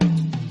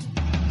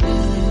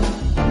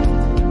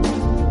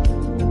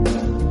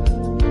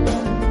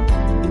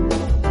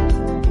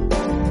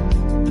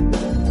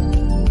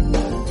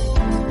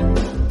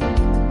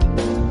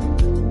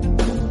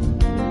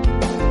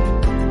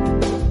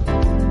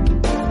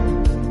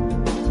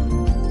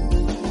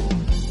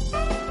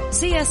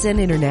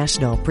CSN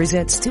International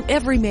presents To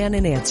Every Man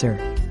an Answer,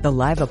 the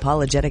live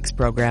apologetics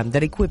program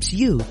that equips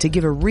you to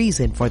give a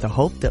reason for the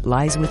hope that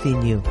lies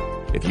within you.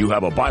 If you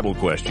have a Bible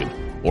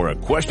question or a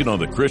question on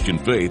the Christian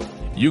faith,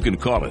 you can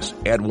call us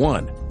at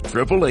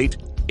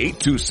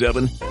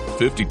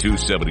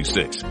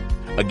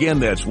 1-888-827-5276. Again,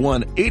 that's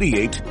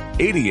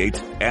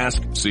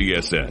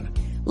 1-8888-ASK-CSN.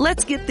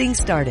 Let's get things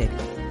started.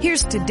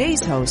 Here's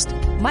today's host,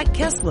 Mike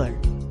Kessler.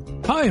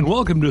 Hi, and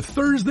welcome to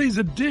Thursday's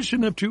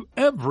edition of To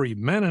Every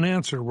Man an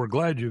Answer. We're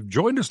glad you've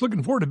joined us.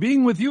 Looking forward to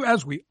being with you,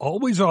 as we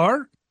always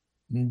are.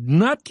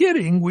 Not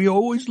kidding. We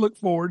always look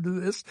forward to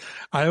this.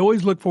 I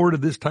always look forward to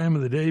this time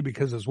of the day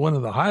because it's one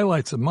of the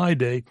highlights of my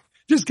day.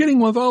 Just getting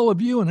with all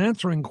of you and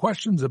answering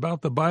questions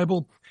about the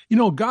Bible. You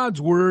know, God's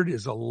Word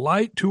is a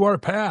light to our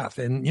path.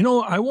 And, you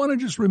know, I want to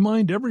just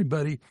remind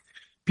everybody,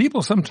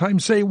 people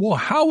sometimes say, well,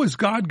 how is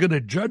God going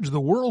to judge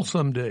the world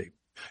someday?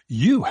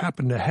 You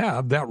happen to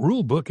have that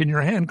rule book in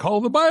your hand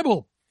called the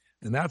Bible.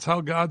 And that's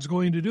how God's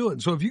going to do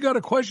it. So if you got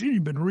a question,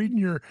 you've been reading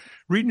your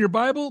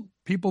Bible,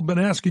 people have been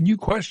asking you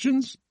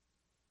questions,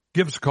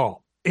 give us a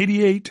call.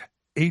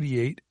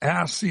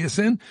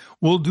 8888-ASK-CSN.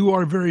 We'll do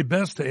our very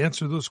best to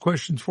answer those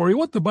questions for you,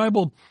 what the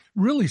Bible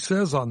really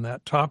says on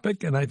that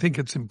topic. And I think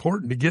it's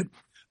important to get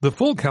the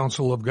full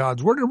counsel of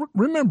God's Word. And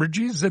remember,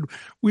 Jesus said,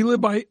 we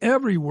live by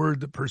every word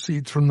that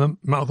proceeds from the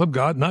mouth of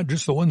God, not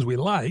just the ones we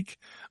like,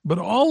 but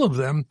all of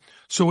them.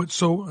 So it's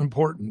so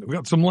important. We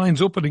got some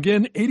lines open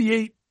again,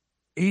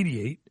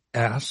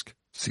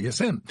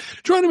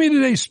 8888-ASK-CSN. Joining me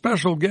today,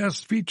 special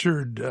guest,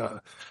 featured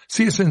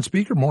CSN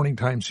speaker, Morning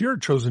Time Seer,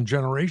 Chosen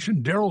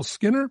Generation, Daryl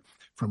Skinner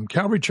from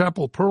Calvary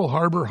Chapel, Pearl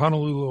Harbor,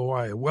 Honolulu,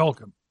 Hawaii.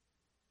 Welcome.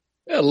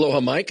 Aloha,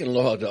 Mike, and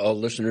aloha to all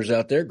listeners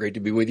out there. Great to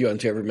be with you on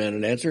To Every Man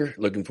an Answer.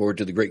 Looking forward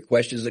to the great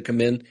questions that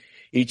come in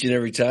each and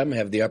every time. I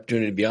have the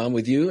opportunity to be on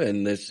with you,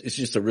 and it's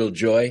just a real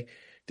joy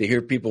to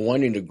hear people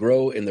wanting to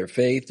grow in their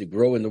faith, to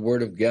grow in the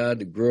Word of God,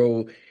 to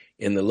grow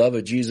in the love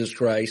of Jesus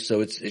Christ.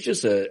 So it's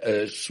just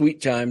a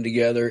sweet time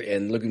together,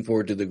 and looking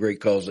forward to the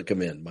great calls that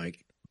come in, Mike.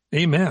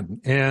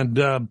 Amen.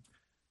 And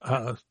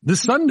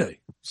this Sunday,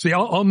 see,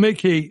 I'll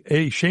make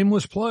a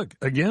shameless plug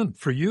again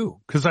for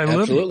you because I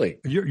love you.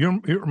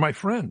 You're my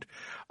friend.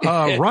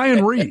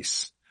 Ryan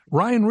Reese.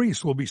 Ryan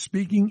Reese will be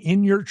speaking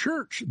in your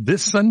church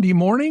this Sunday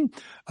morning.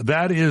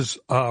 That is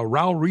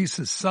Raul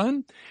Reese's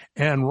son.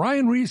 And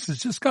Ryan Reese has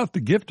just got the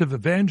gift of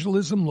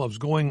evangelism, loves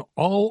going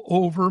all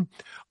over,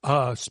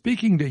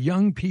 speaking to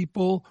young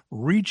people,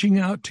 reaching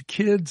out to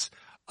kids,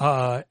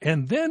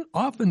 and then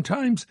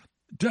oftentimes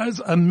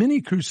does a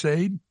mini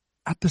crusade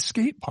at the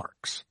skate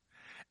parks.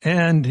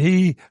 And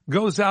he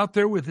goes out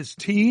there with his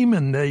team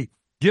and they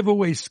give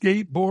away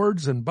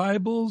skateboards and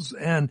Bibles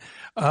and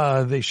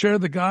they share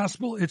the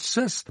gospel. It's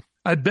just,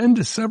 I've been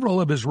to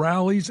several of his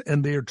rallies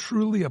and they are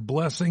truly a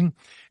blessing.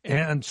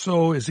 And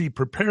so as he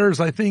prepares,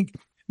 I think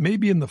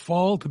maybe in the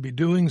fall to be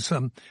doing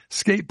some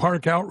skate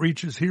park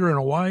outreaches here in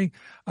Hawaii,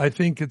 I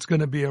think it's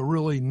going to be a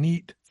really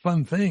neat,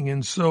 fun thing.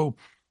 And so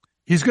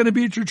he's going to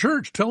be at your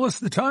church. Tell us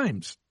the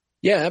times.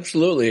 Yeah,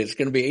 absolutely. It's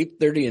going to be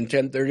 8:30 and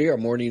 10:30, our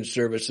morning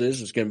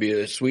services. It's going to be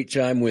a sweet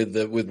time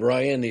with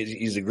Ryan.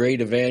 He's a great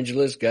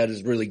evangelist. God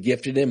has really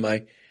gifted him.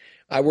 I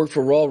worked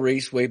for Raul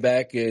Reese way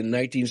back in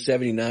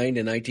 1979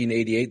 and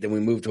 1988. Then we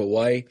moved to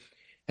Hawaii.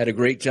 Had a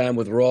great time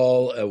with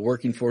Raul,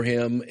 working for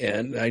him.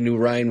 And I knew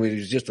Ryan when he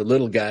was just a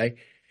little guy.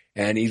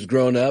 And he's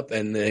grown up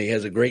and he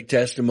has a great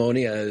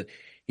testimony.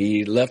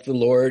 He left the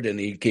Lord and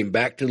he came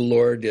back to the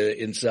Lord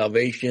in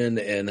salvation,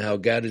 and how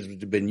God has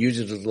been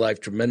using his life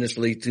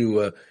tremendously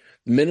to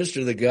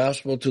minister the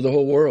gospel to the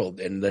whole world.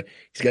 And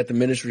he's got the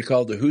ministry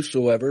called the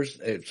Whosoevers.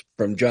 It's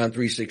from John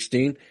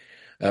 3:16.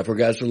 For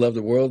God so loved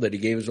the world that he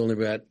gave his only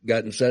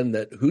begotten Son,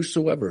 that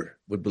whosoever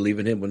would believe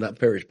in him would not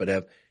perish but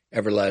have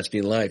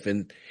everlasting life.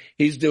 And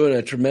he's doing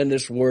a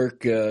tremendous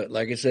work,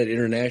 like I said,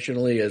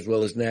 internationally as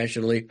well as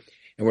nationally.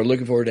 And we're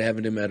looking forward to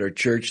having him at our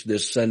church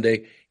this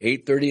Sunday.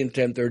 8:30 and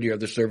 10:30 are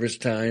the service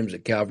times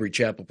at Calvary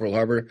Chapel, Pearl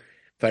Harbor.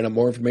 Find out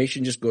more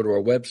information, just go to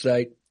our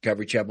website,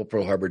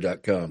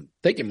 CalvaryChapelPearlHarbor.com.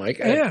 Thank you,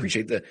 Mike. I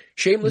appreciate the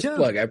shameless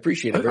plug. I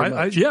appreciate it very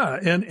much.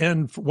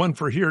 And one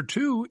for here,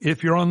 too,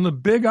 if you're on the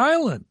Big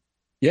Island.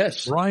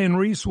 Yes. Ryan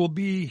Reese will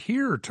be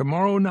here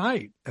tomorrow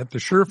night at the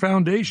Sure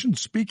Foundation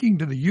speaking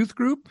to the youth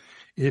group.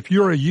 If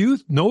you're a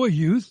youth, know a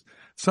youth,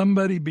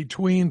 somebody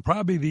between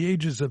probably the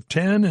ages of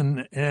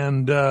 10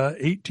 and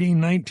 18,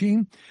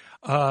 19,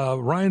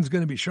 Ryan's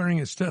going to be sharing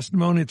his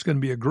testimony. It's going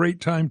to be a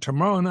great time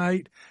tomorrow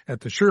night at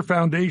the Sure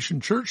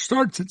Foundation Church.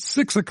 Starts at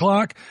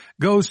 6:00,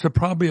 goes to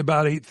probably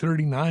about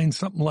 8:39,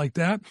 something like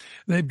that.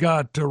 They've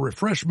got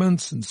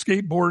refreshments and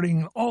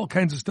skateboarding, all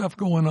kinds of stuff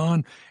going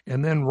on.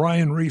 And then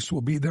Ryan Reese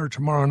will be there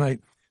tomorrow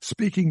night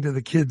speaking to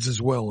the kids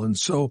as well. And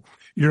so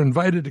you're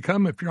invited to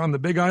come if you're on the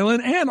Big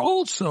Island. And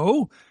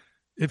also,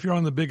 if you're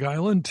on the Big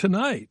Island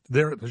tonight,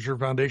 there at the Sure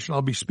Foundation,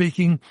 I'll be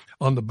speaking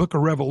on the book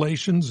of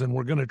Revelations, and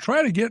we're going to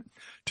try to get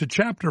to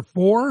chapter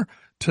 4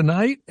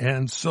 tonight.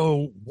 And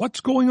so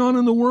what's going on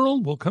in the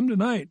world? Well, come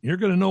tonight. You're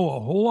going to know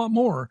a whole lot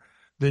more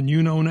than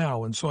you know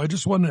now. And so I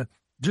just want to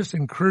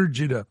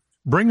encourage you to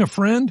bring a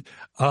friend.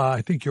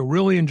 I think you'll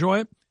really enjoy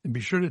it. And be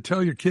sure to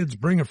tell your kids,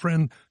 bring a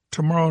friend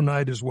tomorrow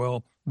night as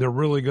well. They're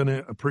really going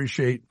to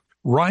appreciate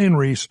Ryan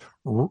Reese.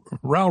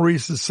 Raul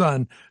Reese's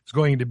son is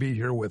going to be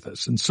here with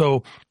us. And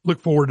so look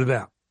forward to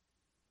that.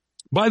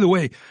 By the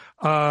way,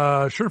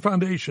 Sure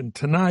Foundation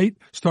tonight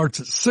starts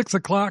at 6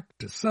 o'clock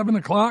to 7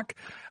 o'clock.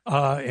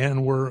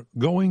 And we're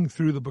going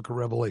through the book of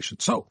Revelation.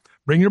 So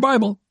bring your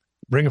Bible,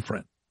 bring a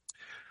friend.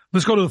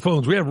 Let's go to the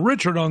phones. We have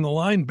Richard on the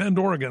line, Bend,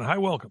 Oregon. Hi,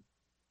 welcome.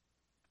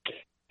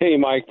 Hey,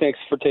 Mike. Thanks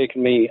for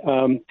taking me.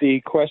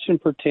 The question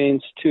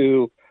pertains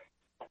to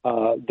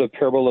the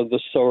parable of the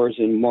sowers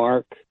in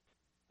Mark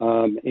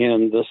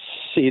and the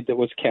seed that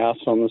was cast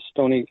on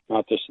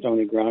not the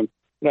stony ground,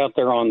 but out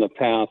there on the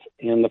path,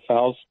 and the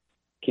fowls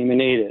came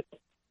and ate it.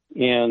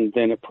 And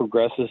then it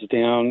progresses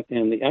down,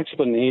 and the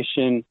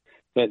explanation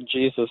that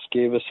Jesus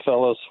gave his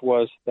fellows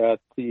was that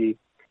the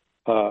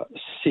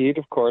seed,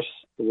 of course,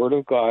 the word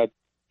of God,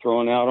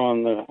 thrown out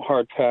on the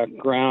hard-packed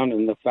ground,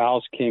 and the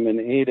fowls came and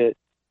ate it.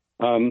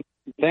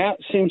 That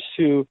seems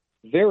to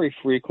very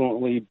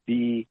frequently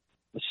be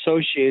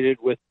associated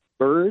with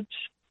birds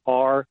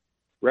are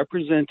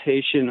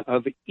representation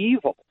of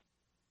evil.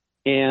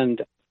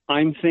 And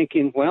I'm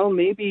thinking, well,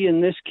 maybe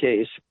in this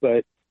case,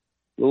 but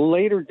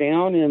later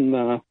down in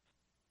the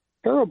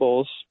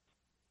parables,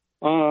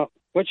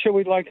 what shall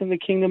we liken the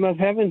kingdom of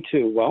heaven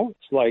to? Well,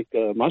 it's like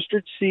a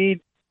mustard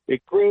seed.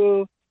 It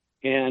grew,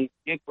 and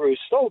it grew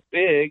so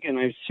big, and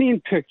I've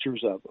seen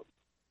pictures of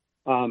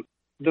them.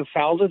 The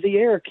fowls of the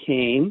air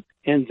came,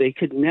 and they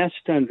could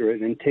nest under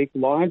it and take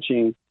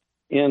lodging.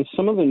 And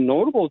some of the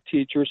notable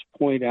teachers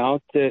point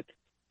out that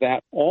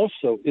that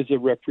also is a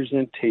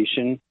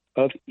representation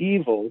of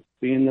evil,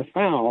 being the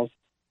fowls.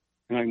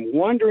 And I'm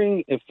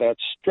wondering if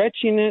that's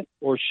stretching it,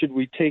 or should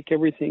we take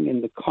everything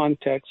in the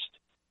context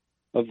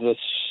of the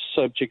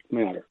subject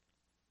matter?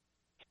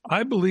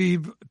 I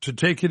believe to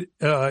take it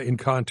in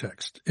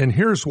context, and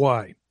here's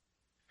why.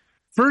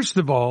 First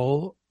of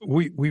all,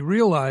 we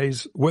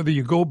realize whether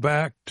you go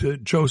back to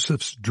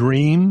Joseph's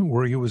dream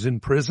where he was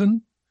in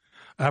prison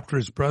after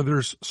his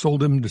brothers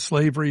sold him to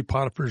slavery,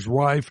 Potiphar's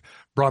wife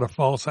brought a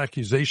false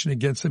accusation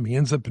against him. He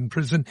ends up in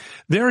prison.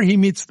 There he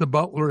meets the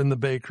butler and the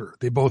baker.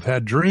 They both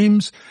had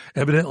dreams.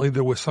 Evidently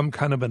there was some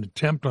kind of an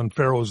attempt on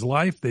Pharaoh's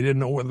life. They didn't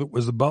know whether it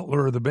was the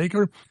butler or the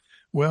baker.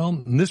 Well,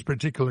 in this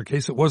particular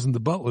case, it wasn't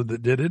the butler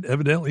that did it.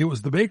 Evidently, it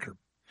was the baker,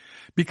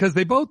 because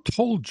they both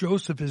told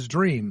Joseph his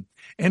dream.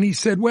 And he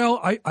said, well,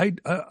 I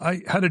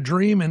had a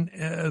dream, and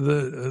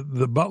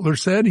the butler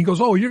said, he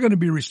goes, oh, you're going to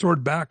be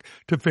restored back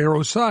to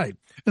Pharaoh's side.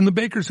 And the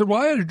baker said, well,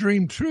 I had a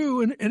dream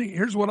too. And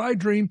here's what I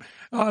dreamed,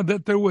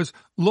 that there was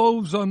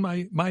loaves on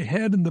my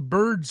head, and the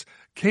birds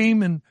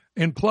came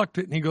and plucked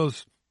it. And he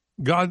goes,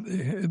 God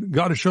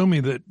has shown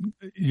me that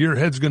your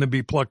head's going to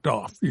be plucked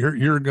off.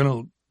 You're going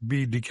to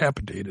be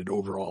decapitated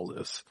over all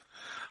this.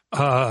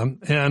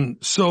 And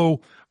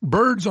so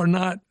birds are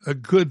not a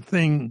good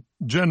thing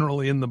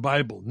generally in the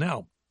Bible.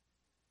 Now,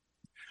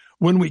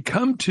 when we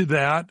come to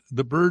that,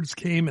 the birds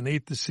came and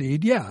ate the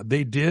seed. Yeah,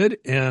 they did.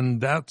 And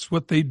that's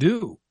what they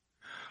do.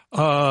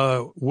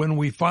 When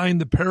we find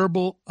the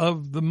parable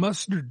of the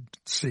mustard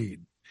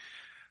seed.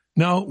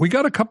 Now, we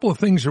got a couple of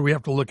things that we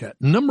have to look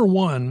at. Number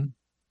one,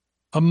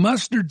 a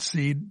mustard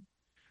seed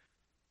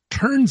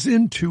turns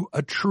into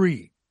a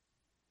tree.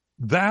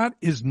 That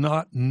is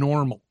not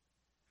normal.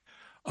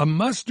 A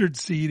mustard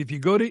seed, if you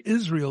go to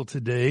Israel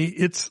today,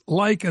 it's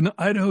like an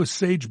Idaho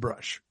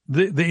sagebrush.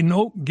 They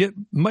don't get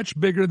much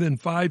bigger than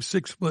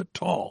 5-6 foot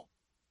tall.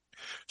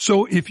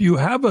 So if you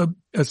have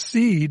a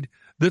seed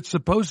that's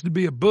supposed to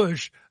be a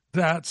bush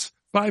that's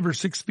 5 or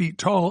 6 feet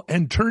tall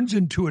and turns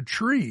into a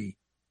tree,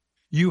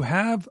 you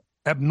have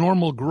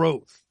abnormal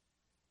growth.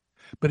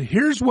 But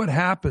here's what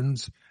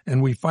happens,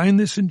 and we find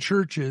this in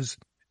churches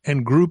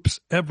and groups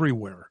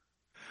everywhere.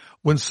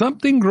 When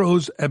something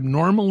grows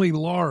abnormally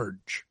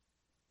large,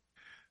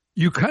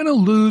 you kind of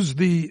lose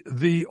the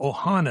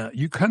ohana.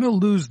 You kind of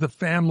lose the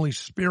family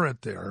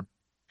spirit there.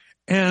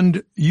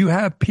 And you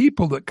have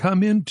people that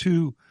come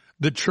into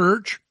the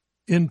church,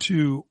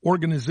 into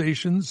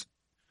organizations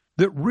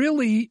that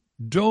really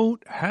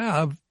don't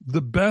have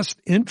the best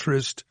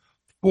interest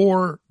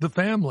for the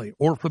family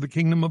or for the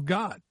kingdom of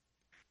God.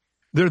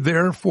 They're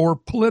there for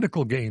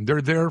political gain.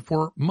 They're there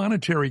for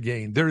monetary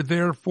gain. They're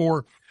there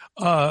for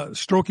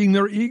stroking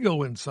their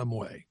ego in some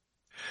way.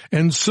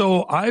 And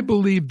so I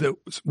believe that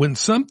when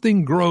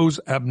something grows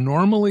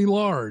abnormally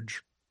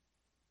large,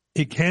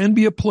 it can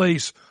be a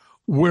place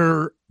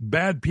where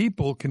bad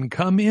people can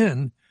come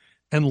in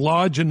and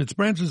lodge in its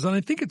branches. And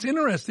I think it's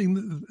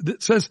interesting that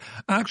it says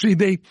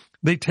actually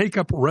they take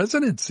up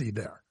residency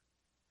there.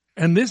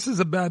 And this is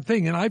a bad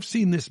thing. And I've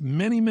seen this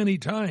many, many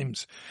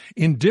times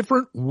in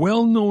different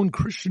well-known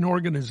Christian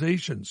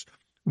organizations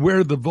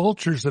where the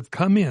vultures have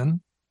come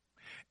in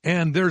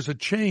and there's a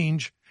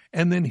change.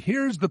 And then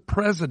here's the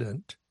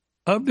president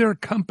of their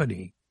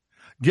company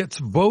gets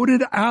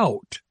voted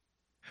out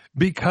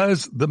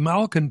because the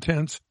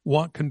malcontents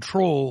want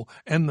control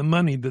and the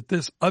money that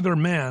this other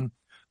man,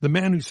 the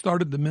man who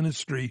started the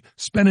ministry,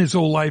 spent his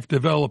whole life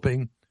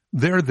developing,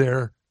 they're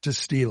there to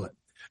steal it.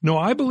 No,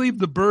 I believe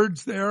the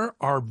birds there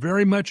are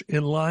very much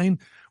in line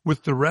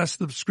with the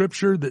rest of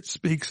Scripture that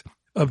speaks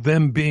of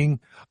them being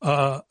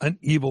an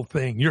evil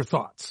thing. Your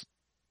thoughts?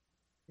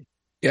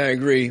 Yeah, I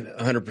agree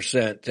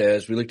 100%.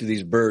 As we look to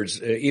these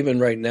birds, even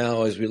right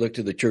now, as we look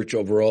to the church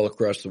overall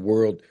across the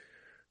world,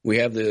 we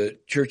have the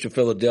Church of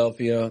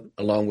Philadelphia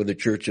along with the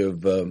Church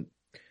of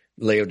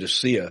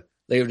Laodicea.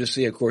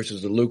 Laodicea, of course,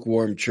 is the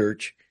lukewarm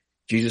church.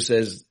 Jesus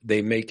says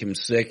they make him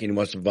sick and he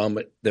wants to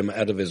vomit them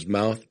out of his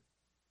mouth.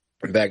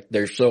 In fact,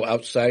 they're so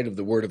outside of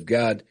the Word of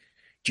God.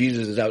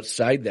 Jesus is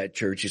outside that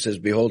church. He says,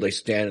 behold, I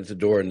stand at the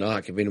door and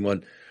knock. If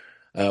anyone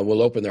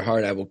will open their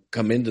heart, I will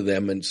come into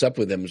them and sup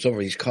with them and so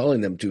forth. He's calling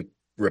them to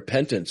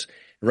repentance.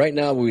 Right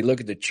now, we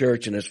look at the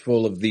church and it's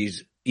full of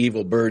these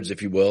evil birds,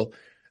 if you will,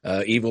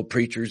 evil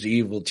preachers,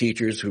 evil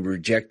teachers who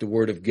reject the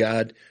Word of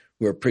God,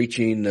 who are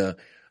preaching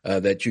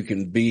that you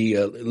can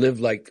live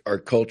like our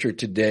culture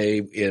today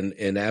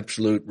in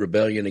absolute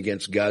rebellion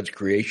against God's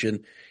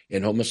creation,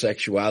 in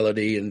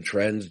homosexuality and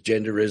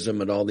transgenderism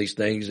and all these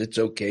things. It's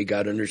okay.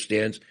 God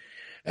understands.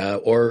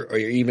 Or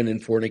even in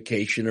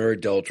fornication or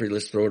adultery.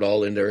 Let's throw it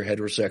all in there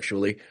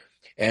heterosexually.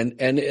 And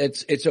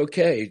it's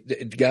okay.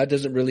 God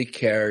doesn't really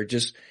care.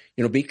 Just,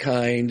 be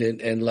kind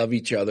and love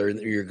each other and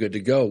you're good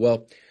to go.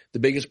 Well, the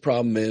biggest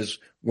problem is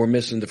we're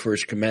missing the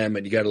first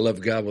commandment. You got to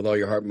love God with all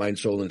your heart, mind,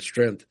 soul, and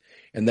strength.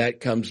 And that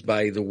comes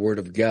by the Word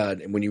of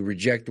God. And when you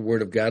reject the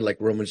Word of God, like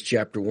Romans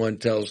chapter 1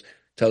 tells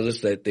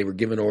us that they were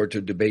given over to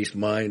a debased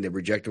mind, they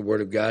reject the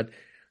Word of God.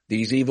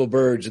 These evil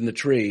birds in the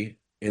tree,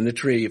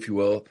 if you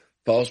will,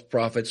 false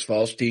prophets,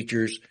 false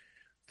teachers,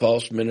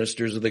 false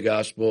ministers of the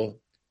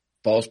gospel,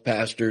 false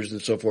pastors,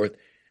 and so forth.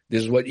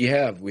 This is what you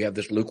have. We have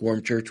this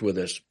lukewarm church with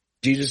us.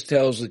 Jesus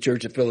tells the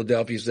church of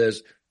Philadelphia,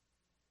 says,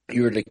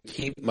 you are to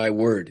keep my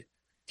word.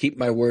 Keep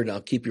my word, and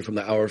I'll keep you from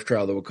the hour of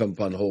trial that will come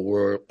upon the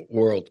whole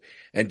world.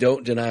 And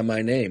don't deny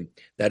my name.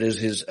 That is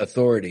his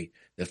authority.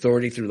 The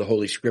authority through the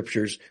Holy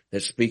Scriptures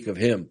that speak of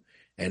him.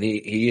 And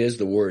he is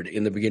the Word.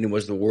 In the beginning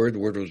was the Word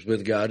was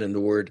with God, and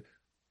the Word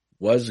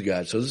was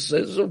God. So this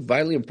is so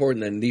vitally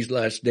important in these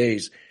last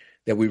days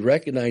that we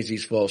recognize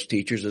these false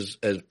teachers,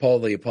 as Paul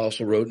the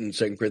Apostle wrote in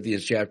 2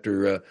 Corinthians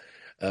chapter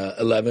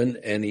 11,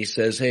 and he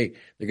says, hey,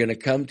 they're going to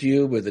come to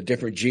you with a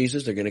different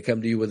Jesus. They're going to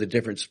come to you with a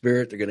different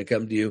spirit. They're going to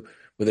come to you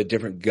with a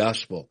different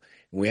gospel.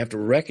 And we have to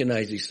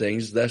recognize these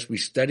things. Thus, we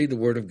study the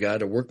Word of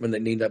God, a workman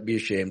that need not be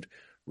ashamed,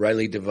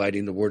 rightly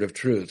dividing the word of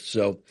truth.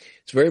 So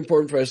it's very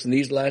important for us in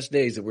these last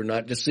days that we're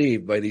not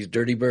deceived by these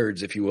dirty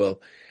birds, if you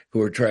will,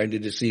 who are trying to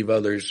deceive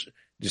others,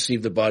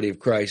 deceive the body of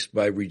Christ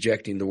by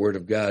rejecting the Word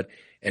of God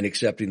and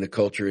accepting the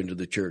culture into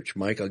the church.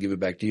 Mike, I'll give it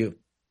back to you.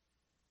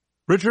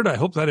 Richard, I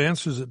hope that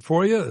answers it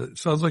for you. It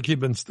sounds like you've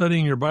been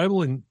studying your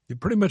Bible and you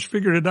pretty much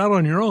figured it out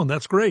on your own.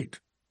 That's great.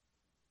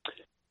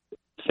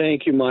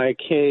 Thank you, Mike.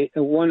 Hey,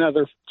 one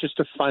other, just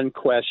a fun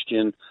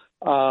question.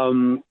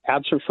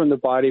 Absent from the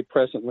body,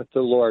 present with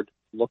the Lord,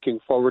 looking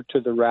forward to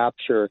the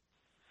rapture.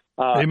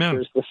 Amen.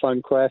 Here's the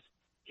fun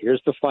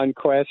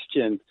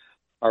question.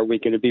 Are we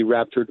going to be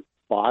raptured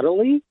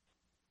bodily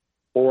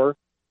or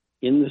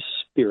in the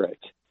spirit?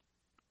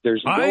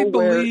 I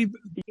believe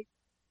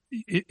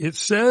it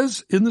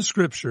says in the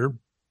Scripture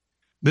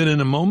that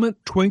in a moment,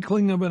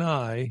 twinkling of an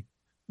eye,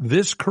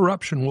 this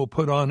corruption will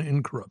put on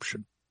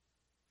incorruption.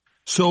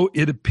 So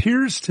it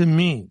appears to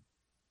me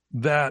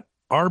that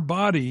our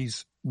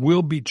bodies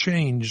will be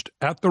changed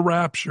at the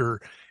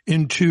rapture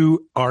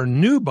into our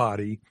new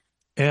body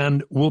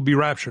and will be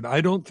raptured.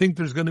 I don't think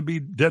there's going to be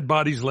dead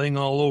bodies laying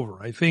all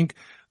over. I think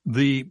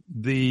the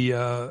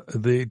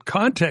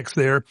context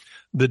there,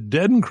 the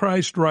dead in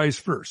Christ rise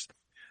first.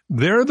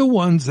 They're the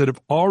ones that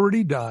have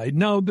already died.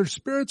 Now, they're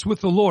spirits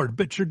with the Lord,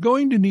 but you're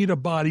going to need a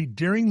body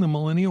during the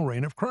millennial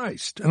reign of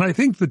Christ. And I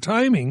think the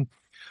timing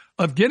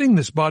of getting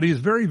this body is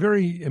very,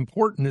 very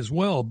important as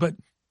well. But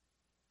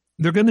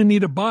they're going to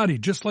need a body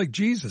just like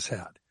Jesus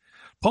had.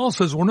 Paul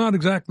says we're not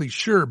exactly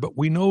sure, but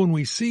we know when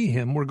we see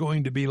him, we're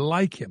going to be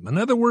like him. In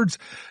other words,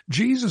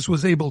 Jesus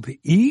was able to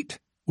eat,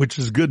 which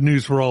is good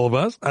news for all of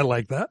us. I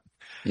like that.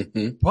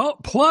 Mm-hmm. Well,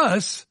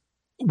 plus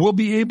we'll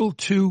be able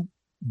to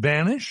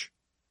vanish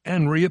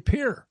and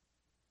reappear.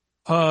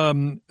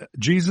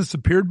 Jesus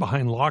appeared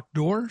behind locked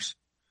doors.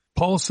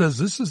 Paul says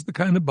this is the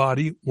kind of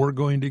body we're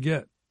going to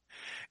get.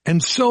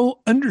 And so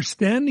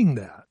understanding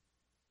that,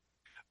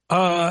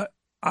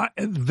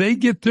 they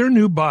get their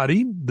new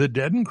body, the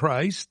dead in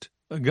Christ.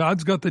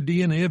 God's got the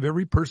DNA of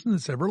every person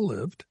that's ever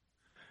lived.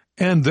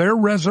 And they're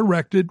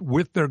resurrected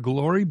with their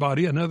glory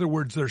body. In other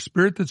words, their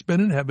spirit that's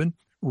been in heaven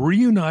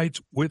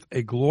reunites with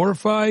a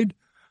glorified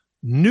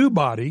new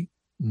body,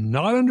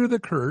 not under the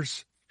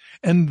curse.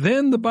 And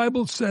then the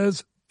Bible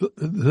says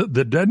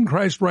the dead in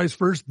Christ rise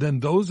first, then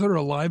those that are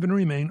alive and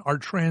remain are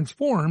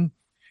transformed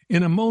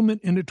in a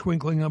moment, in a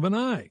twinkling of an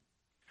eye.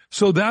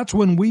 So that's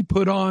when we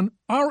put on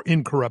our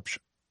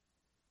incorruption.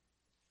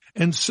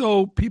 And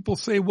so people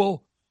say,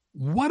 well,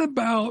 what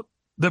about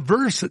the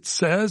verse that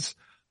says,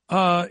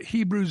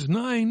 Hebrews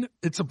 9,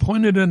 it's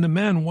appointed unto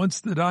man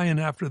once to die and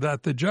after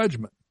that the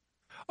judgment.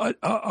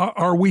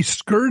 Are we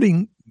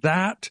skirting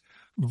that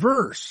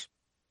verse.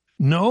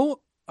 No,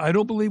 I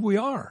don't believe we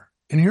are.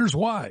 And here's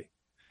why.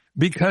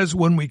 Because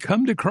when we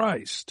come to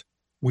Christ,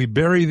 we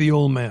bury the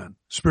old man,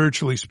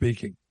 spiritually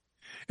speaking.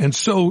 And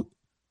so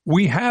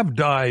we have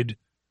died,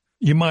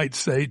 you might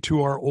say,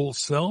 to our old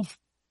self,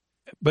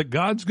 but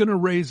God's going to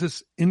raise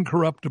us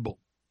incorruptible.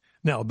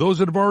 Now, those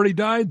that have already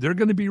died, they're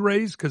going to be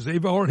raised because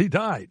they've already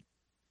died.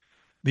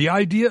 The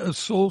idea of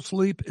soul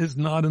sleep is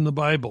not in the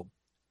Bible.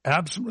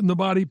 Absent from the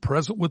body,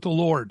 present with the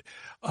Lord.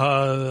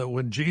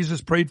 When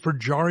Jesus prayed for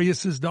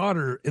Jairus'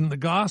 daughter in the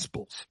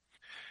Gospels,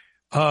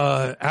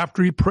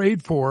 after he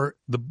prayed for her,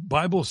 the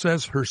Bible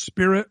says her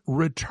spirit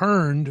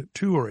returned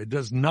to her. It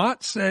does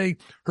not say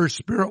her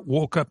spirit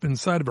woke up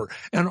inside of her.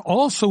 And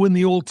also in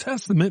the Old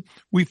Testament,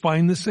 we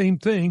find the same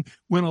thing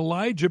when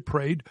Elijah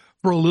prayed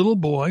for a little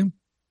boy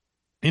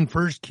in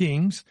 1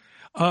 Kings,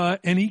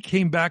 and he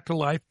came back to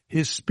life.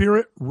 His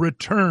spirit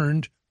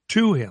returned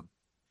to him.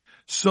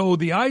 So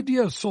the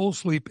idea of soul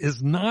sleep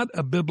is not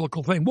a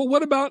biblical thing. Well,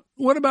 what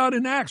about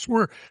in Acts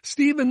where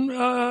Stephen,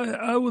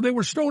 they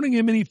were stoning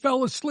him and he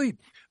fell asleep?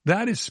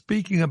 That is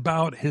speaking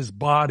about his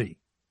body.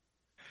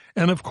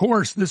 And of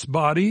course, this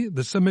body,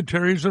 the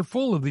cemeteries are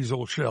full of these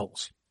old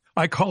shells.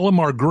 I call them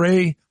our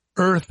gray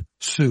earth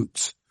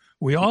suits.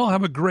 We all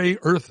have a gray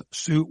earth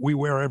suit we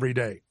wear every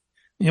day.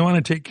 You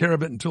want to take care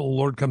of it until the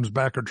Lord comes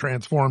back or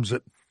transforms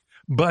it.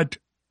 But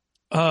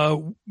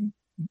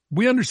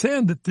we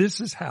understand that this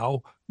is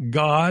how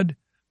God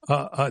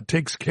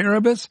takes care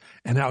of us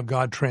and how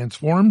God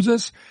transforms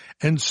us.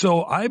 And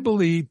so I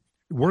believe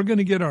we're going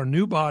to get our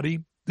new body.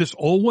 This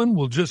old one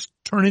will just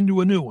turn into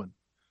a new one.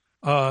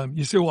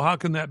 You say, well, how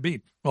can that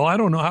be? Well, I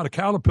don't know how the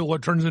caterpillar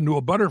turns into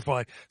a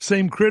butterfly.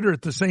 Same critter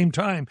at the same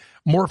time,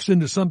 morphs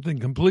into something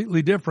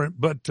completely different.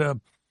 But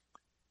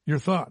your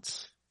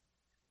thoughts?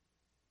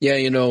 Yeah,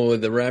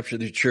 the rapture of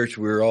the church,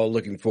 we're all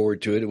looking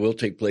forward to it. It will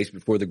take place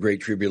before the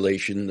Great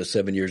Tribulation, the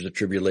 7 years of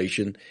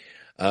tribulation.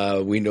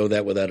 We know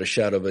that without a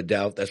shadow of a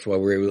doubt. That's why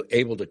we're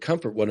able to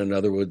comfort one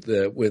another with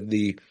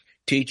the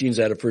teachings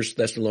out of 1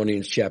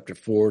 Thessalonians chapter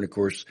 4, and of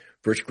course,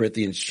 1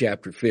 Corinthians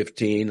chapter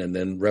 15, and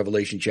then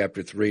Revelation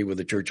chapter 3 with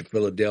the Church of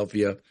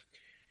Philadelphia,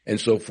 and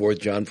so forth,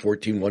 John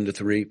 14,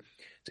 1-3.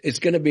 It's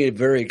going to be a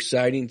very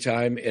exciting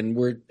time, and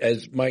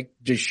as Mike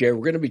just shared,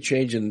 we're going to be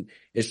changing.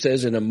 It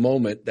says in a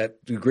moment,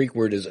 that the Greek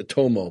word is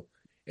atomo.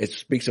 It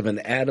speaks of an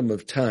atom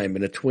of time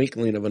in a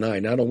twinkling of an eye,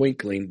 not a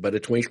winkling, but a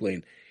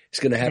twinkling. It's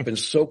going to happen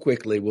so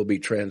quickly. We'll be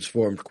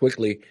transformed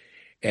quickly,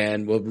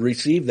 and we'll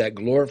receive that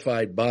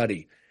glorified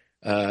body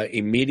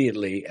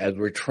immediately as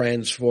we're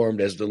transformed,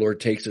 as the Lord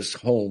takes us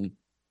home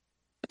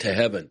to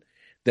heaven.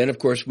 Then, of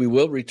course, we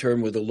will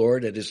return with the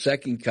Lord at his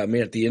second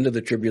coming at the end of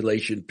the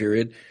tribulation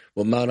period.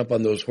 We'll mount up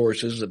on those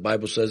horses, the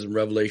Bible says in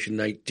Revelation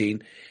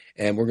 19,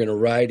 and we're going to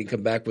ride and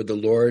come back with the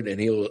Lord, and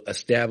he'll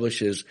establish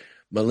his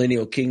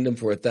millennial kingdom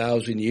for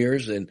 1,000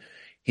 years, and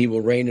he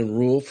will reign and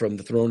rule from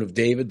the throne of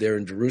David there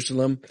in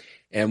Jerusalem,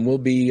 and we'll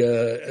be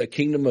a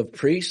kingdom of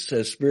priests,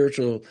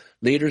 spiritual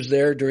leaders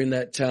there during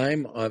that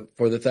time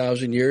for the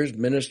 1,000 years,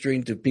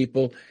 ministering to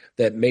people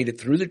that made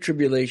it through the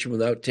tribulation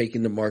without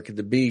taking the mark of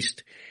the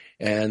beast.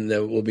 And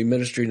we'll be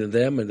ministering to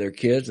them and their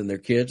kids and their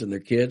kids and their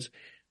kids,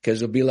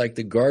 because it'll be like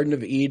the Garden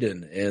of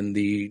Eden, and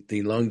the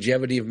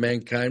longevity of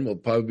mankind will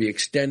probably be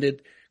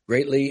extended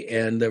greatly,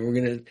 and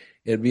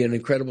it'll be an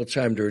incredible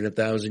time during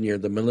 1,000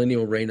 years, the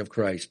millennial reign of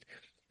Christ.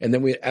 And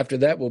then after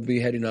that, we'll be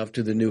heading off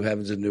to the new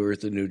heavens and new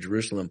earth and new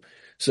Jerusalem.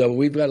 So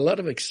we've got a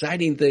lot of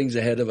exciting things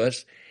ahead of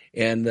us,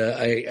 and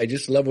I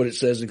just love what it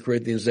says in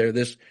Corinthians there.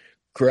 This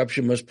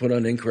corruption must put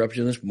on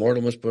incorruption, this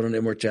mortal must put on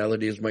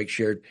immortality, as Mike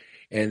shared.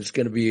 And it's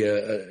going to be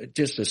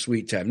just a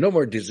sweet time. No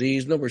more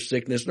disease, no more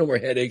sickness, no more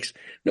headaches,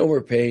 no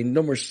more pain,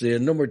 no more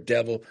sin, no more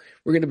devil.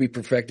 We're going to be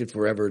perfected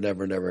forever and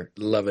ever and ever.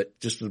 Love it.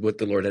 Just what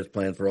the Lord has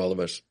planned for all of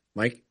us.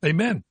 Mike?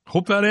 Amen.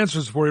 Hope that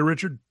answers for you,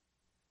 Richard.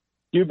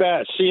 You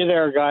bet. See you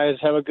there, guys.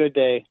 Have a good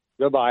day.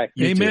 Goodbye.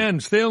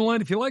 Amen. Stay on the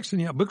line if you like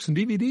sending out books and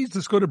DVDs.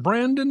 Let's go to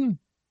Brandon,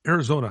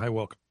 Arizona. Hi,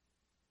 welcome.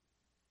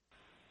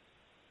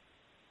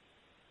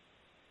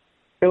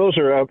 Hello,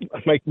 sir.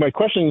 My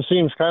question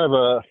seems kind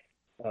of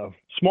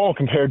small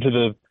compared to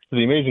the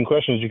amazing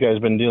questions you guys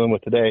have been dealing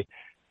with today.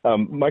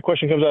 My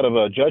question comes out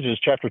of Judges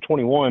chapter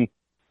 21.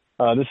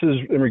 This is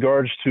in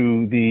regards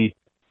to the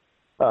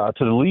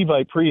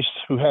Levite priest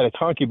who had a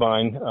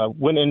concubine,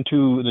 went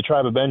into the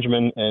tribe of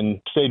Benjamin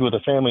and stayed with a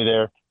family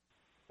there.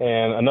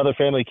 And another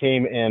family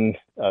came and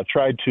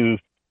tried to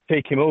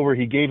take him over.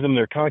 He gave them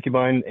their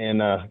concubine,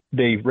 and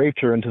they raped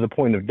her unto the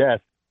point of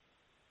death.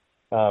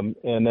 And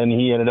then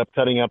he ended up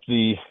cutting up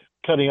the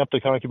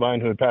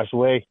concubine who had passed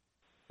away,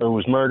 or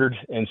was murdered,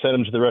 and sent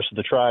him to the rest of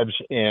the tribes,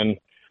 and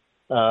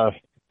the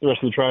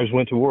rest of the tribes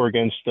went to war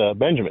against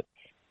Benjamin.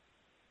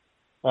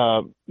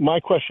 My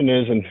question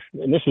is,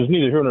 and this is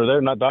neither here nor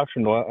there, not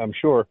doctrinal, I'm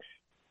sure,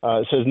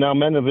 it says, now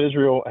men of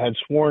Israel had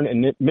sworn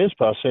in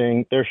Mizpah,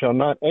 saying, there shall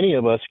not any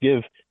of us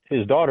give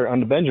his daughter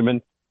unto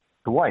Benjamin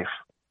to wife.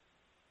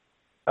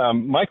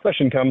 My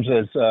question comes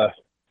as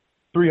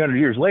 300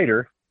 years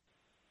later,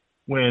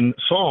 when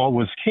Saul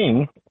was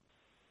king,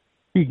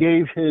 he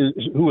gave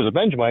who was a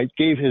Benjamite,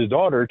 gave his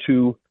daughter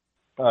to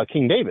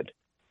King David.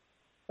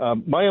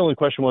 My only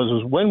question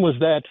was when was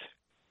that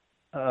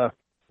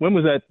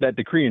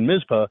decree in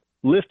Mizpah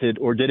lifted,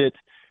 or did it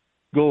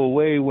go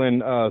away when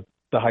the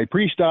high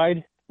priest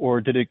died, or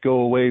did it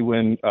go away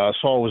when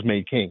Saul was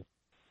made king?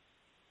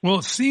 Well,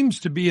 it seems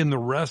to be in the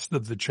rest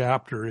of the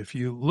chapter. If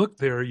you look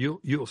there,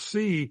 you'll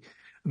see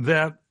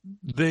that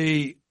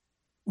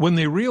when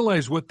they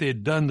realized what they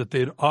had done, that they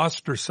had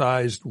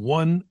ostracized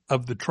one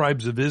of the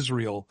tribes of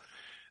Israel,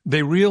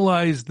 they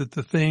realized that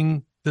the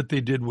thing that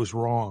they did was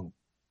wrong.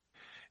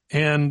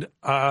 And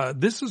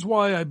this is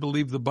why I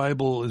believe the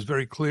Bible is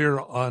very clear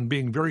on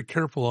being very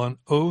careful on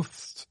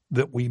oaths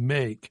that we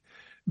make,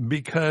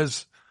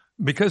 because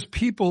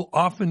people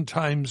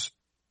oftentimes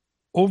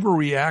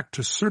overreact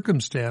to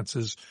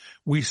circumstances.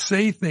 We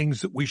say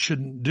things that we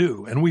shouldn't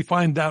do, and we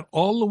find that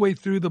all the way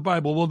through the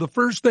Bible. Well, the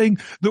first thing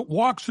that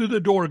walks through the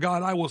door,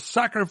 God, I will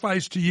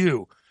sacrifice to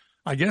you.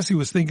 I guess he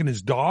was thinking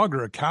his dog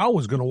or a cow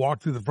was going to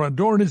walk through the front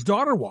door, and his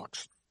daughter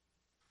walks.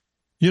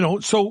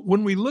 So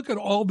when we look at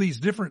all these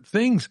different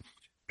things,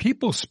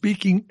 people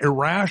speaking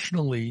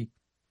irrationally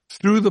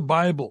through the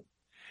Bible,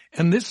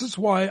 and this is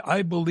why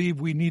I believe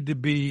we need to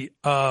be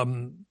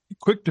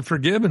quick to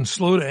forgive and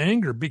slow to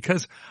anger,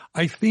 because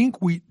I think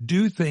we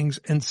do things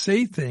and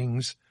say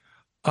things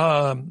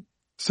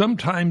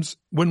sometimes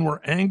when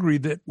we're angry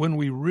that when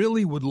we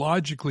really would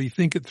logically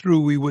think it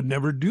through, we would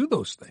never do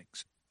those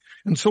things.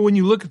 And so when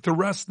you look at the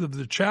rest of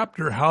the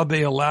chapter, how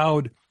they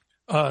allowed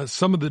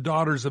some of the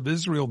daughters of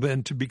Israel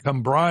then to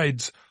become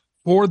brides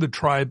for the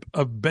tribe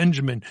of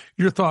Benjamin.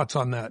 Your thoughts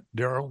on that,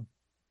 Daryl?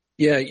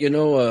 Yeah,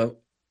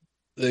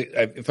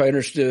 if I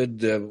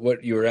understood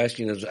what you were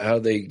asking is how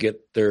they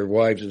get their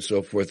wives and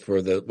so forth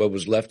for what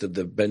was left of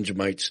the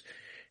Benjamites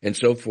and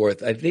so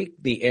forth. I think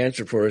the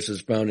answer for us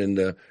is found in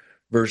the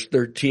verse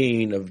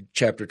 13 of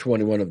chapter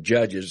 21 of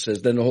Judges. It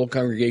says, then the whole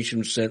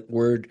congregation sent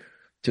word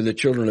to the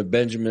children of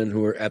Benjamin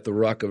who were at the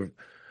rock of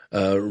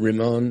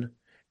Rimmon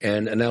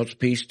and announced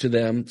peace to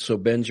them. So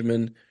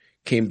Benjamin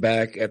came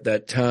back at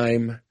that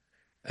time,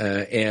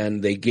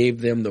 and they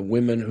gave them the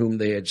women whom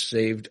they had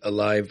saved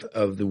alive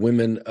of the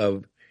women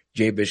of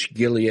Jabesh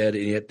Gilead,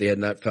 and yet they had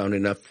not found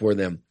enough for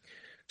them.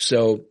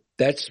 So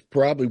that's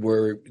probably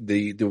where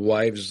the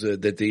wives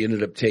that they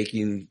ended up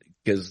taking,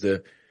 because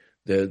the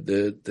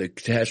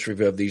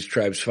catastrophe of these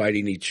tribes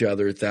fighting each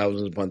other,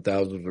 thousands upon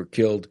thousands were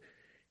killed,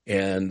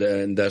 and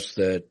thus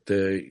that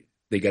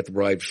they got the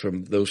wives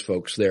from those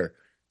folks there.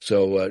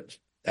 So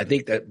I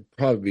think that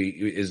probably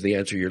is the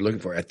answer you're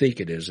looking for. I think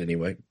it is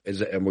anyway.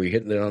 Am we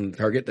hitting it on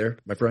target there,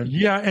 my friend?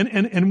 Yeah,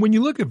 and when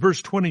you look at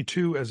verse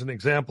 22 as an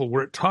example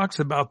where it talks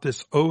about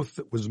this oath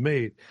that was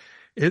made,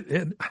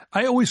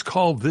 I always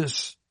call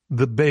this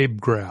the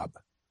babe grab.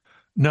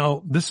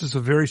 Now, this is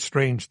a very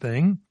strange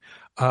thing.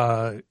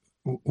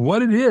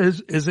 What it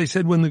is they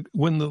said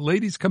when the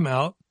ladies come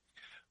out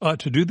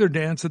to do their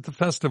dance at the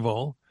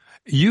festival,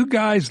 you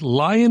guys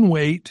lie in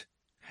wait,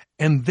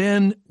 and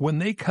then when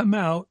they come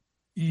out,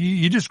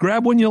 you just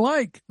grab one you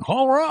like,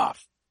 haul her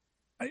off.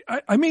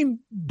 I mean,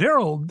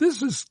 Daryl,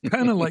 this is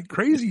kind of like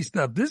crazy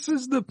stuff. This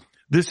is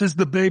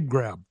the babe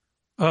grab.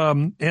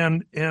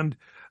 And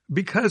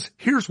because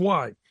here's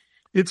why.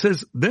 It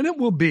says, then it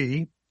will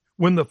be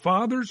when the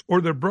fathers or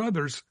their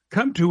brothers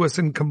come to us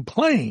and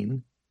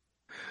complain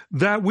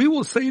that we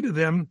will say to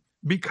them,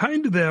 be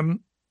kind to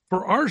them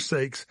for our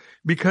sakes,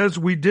 because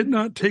we did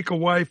not take a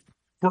wife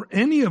for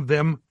any of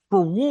them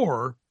for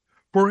war.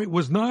 For it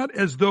was not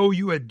as though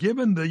you had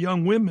given the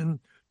young women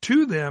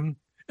to them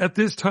at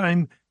this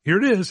time, here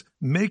it is,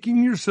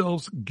 making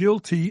yourselves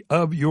guilty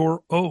of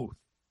your oath.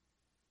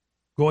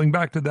 Going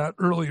back to that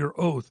earlier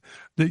oath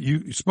that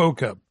you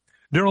spoke of.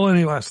 Daryl,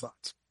 any last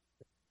thoughts?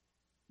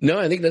 No,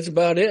 I think that's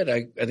about it.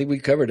 I think we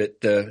covered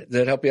it. Does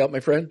that help you out, my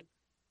friend?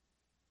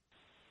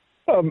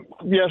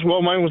 Yes,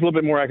 well, mine was a little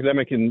bit more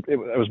academic, and it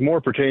was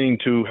more pertaining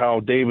to how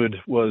David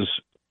was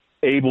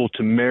able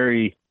to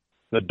marry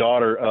the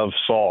daughter of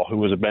Saul, who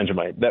was a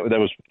Benjamite. That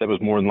was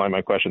more in line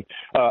my question.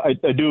 I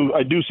do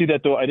see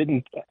that, though. I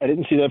didn't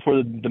see that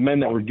for the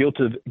men that were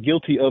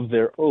guilty of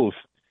their oath.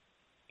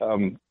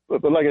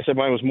 But like I said,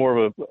 mine was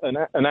more of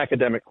an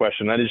academic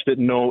question. I just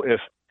didn't know if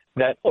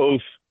that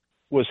oath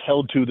was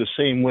held to the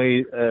same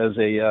way as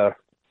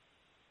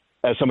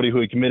somebody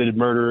who had committed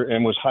murder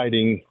and was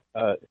hiding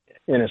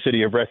in a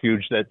city of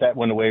refuge. That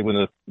went away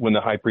when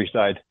the high priest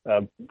died.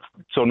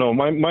 So no,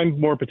 mine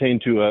more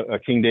pertained to a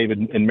King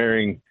David and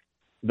marrying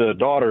the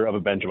daughter of a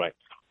Benjamite.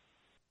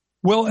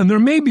 Well, and there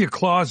may be a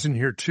clause in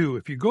here too.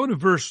 If you go to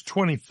verse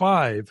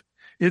 25,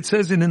 it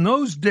says, and in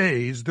those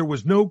days there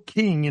was no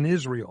king in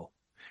Israel,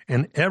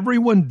 and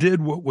everyone did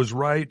what was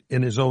right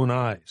in his own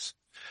eyes.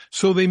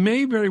 So they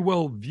may very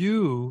well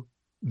view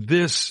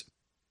this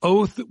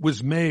oath that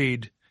was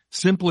made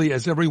simply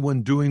as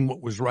everyone doing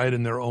what was right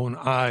in their own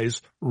eyes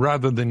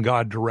rather than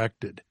God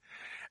directed.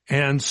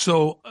 And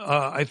so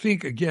I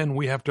think, again,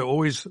 we have to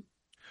always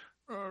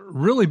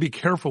really be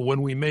careful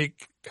when we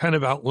make kind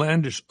of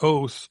outlandish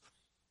oaths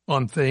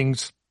on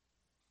things,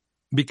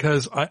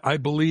 because I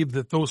believe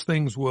that those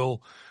things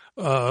will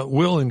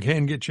will and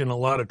can get you in a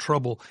lot of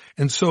trouble.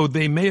 And so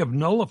they may have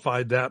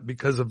nullified that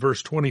because of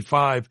verse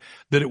 25,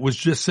 that it was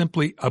just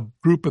simply a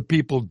group of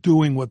people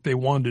doing what they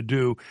wanted to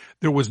do.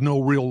 There was no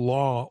real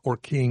law or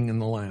king in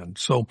the land.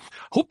 So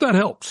hope that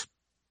helps.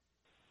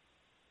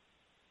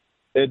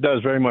 It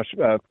does very much,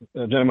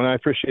 gentlemen. I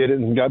appreciate it,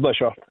 and God bless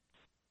y'all.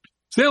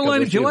 Stay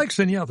online if you like.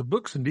 Send you out the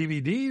books and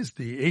DVDs,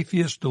 The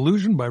Atheist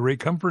Delusion by Ray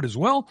Comfort as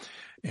well,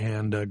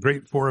 and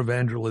great for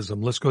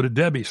evangelism. Let's go to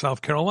Debbie,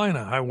 South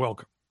Carolina. Hi,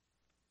 welcome.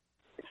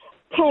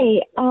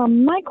 Hey,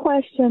 my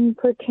question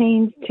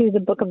pertains to the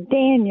book of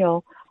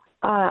Daniel.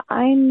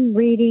 I'm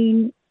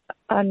reading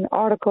an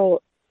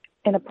article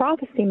in a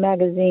prophecy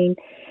magazine,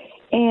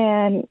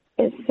 and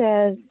it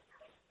says,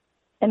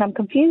 and I'm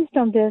confused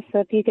on this, so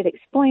if you could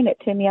explain it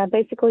to me. I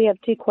basically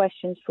have two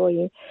questions for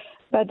you.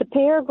 But the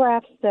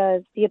paragraph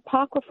says, the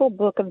apocryphal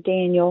book of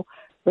Daniel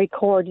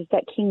records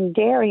that King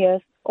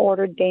Darius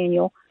ordered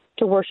Daniel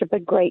to worship a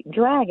great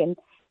dragon.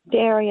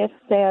 Darius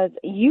says,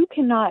 you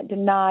cannot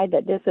deny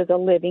that this is a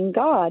living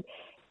God.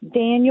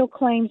 Daniel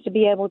claims to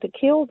be able to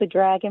kill the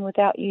dragon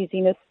without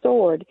using a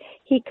sword.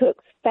 He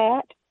cooks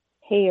fat,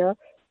 hair,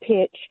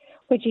 pitch,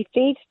 which he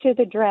feeds to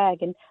the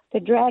dragon. The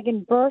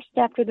dragon bursts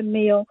after the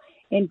meal,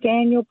 and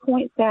Daniel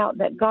points out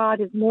that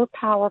God is more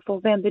powerful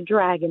than the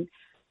dragon.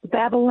 The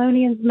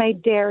Babylonians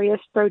made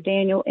Darius throw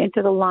Daniel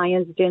into the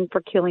lion's den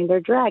for killing their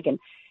dragon.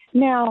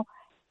 Now,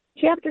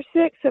 chapter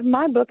 6 of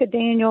my book of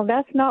Daniel,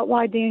 that's not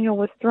why Daniel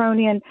was thrown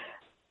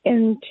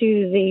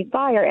into the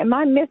fire. Am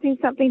I missing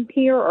something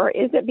here, or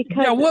is it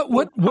because... Yeah,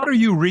 what are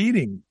you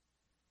reading?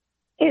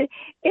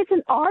 It's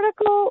an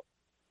article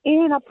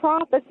in a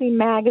prophecy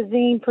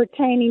magazine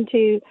pertaining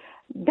to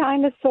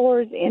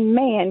dinosaurs and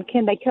man.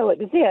 Can they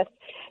coexist?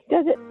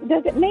 Does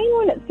it mean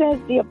when it says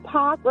the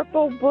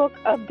apocryphal book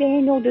of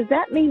Daniel, does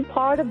that mean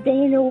part of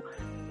Daniel?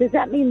 Does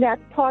that mean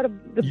that's part of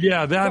the...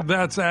 Yeah,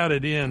 that's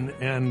added in,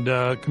 and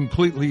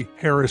completely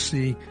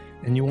heresy,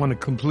 and you want to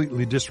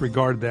completely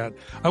disregard that.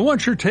 I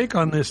want your take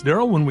on this,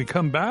 Daryl, when we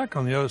come back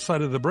on the other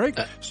side of the break.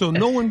 So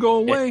no one go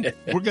away.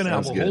 We're going to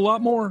have a whole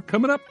lot more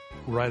coming up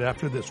right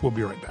after this. We'll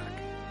be right back.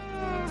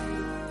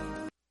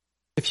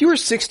 If you are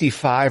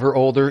 65 or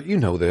older, you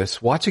know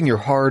this. Watching your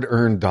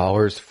hard-earned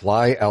dollars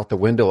fly out the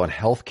window on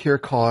healthcare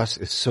costs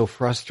is so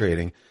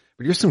frustrating.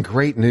 But here's some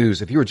great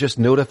news. If you were just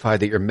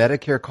notified that your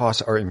Medicare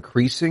costs are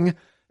increasing,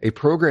 a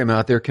program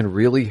out there can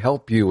really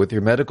help you with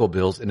your medical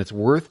bills, and it's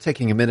worth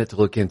taking a minute to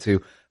look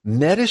into.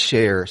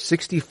 MediShare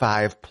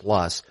 65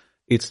 Plus.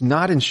 It's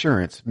not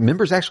insurance.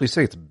 Members actually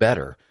say it's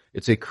better.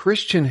 It's a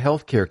Christian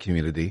healthcare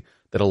community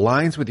that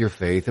aligns with your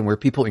faith and where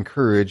people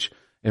encourage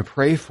and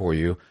pray for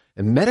you.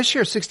 And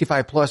MediShare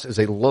 65 Plus is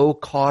a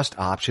low-cost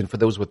option for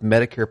those with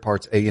Medicare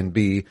Parts A and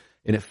B,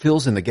 and it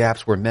fills in the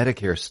gaps where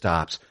Medicare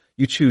stops.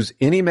 You choose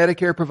any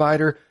Medicare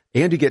provider,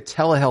 and you get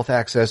telehealth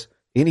access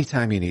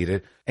anytime you need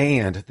it.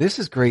 And this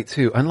is great,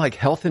 too. Unlike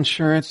health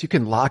insurance, you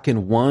can lock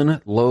in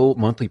one low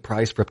monthly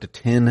price for up to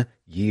 10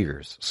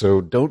 years.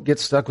 So don't get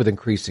stuck with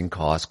increasing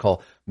costs.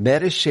 Call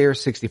MediShare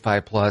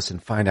 65 Plus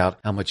and find out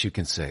how much you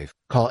can save.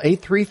 Call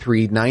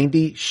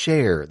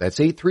 833-90-SHARE. That's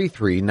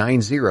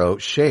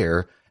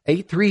 833-90-SHARE.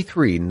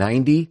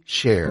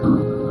 833-90-SHARE.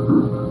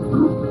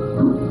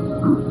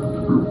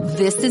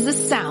 This is a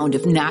sound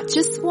of not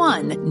just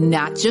one,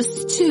 not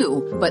just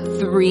two, but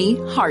 3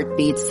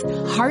 heartbeats.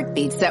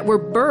 Heartbeats that were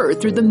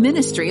birthed through the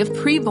ministry of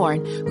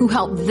Preborn, who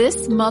helped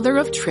this mother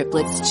of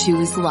triplets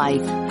choose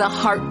life. The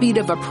heartbeat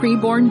of a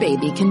preborn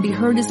baby can be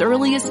heard as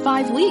early as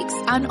 5 weeks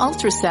on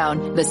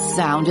ultrasound. The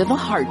sound of a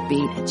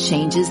heartbeat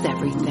changes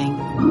everything.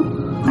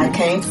 I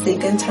came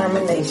seeking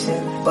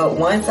termination, but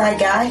once I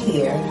got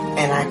here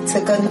and I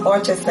took an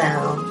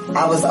ultrasound,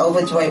 I was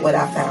overjoyed when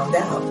I found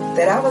out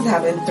that I was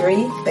having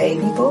 3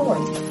 baby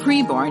boys.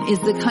 Preborn is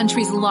the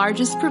country's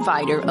largest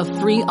provider of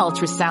free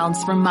ultrasounds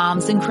for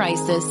moms in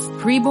crisis.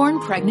 Preborn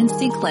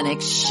pregnancy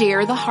clinics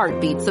share the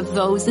heartbeats of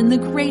those in the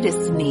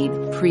greatest need,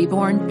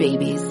 preborn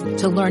babies.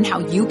 To learn how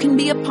you can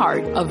be a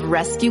part of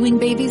rescuing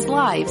babies'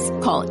 lives,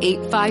 call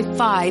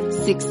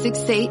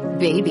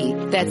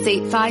 855-668-BABY. That's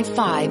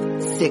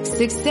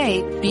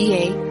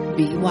 855-668-BABY.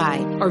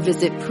 Or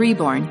visit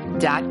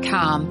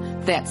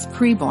preborn.com. That's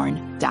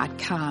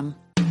preborn.com.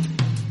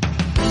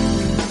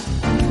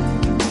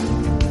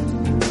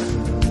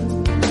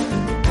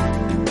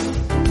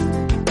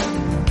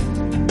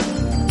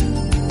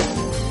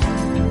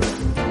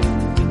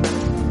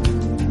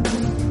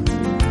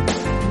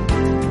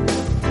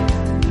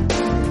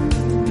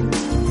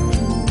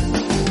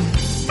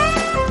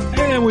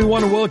 We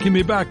want to welcome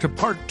you back to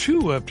part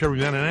 2 of Every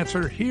Man an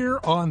Answer here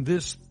on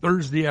this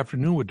Thursday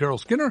afternoon with Daryl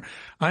Skinner.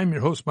 I'm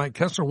your host, Mike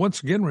Kessler,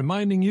 once again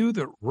reminding you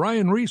that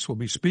Ryan Reese will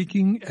be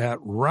speaking at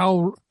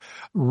Raul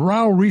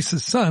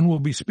Reese's son will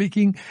be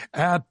speaking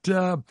at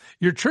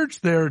your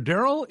church there,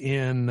 Daryl,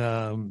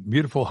 in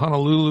beautiful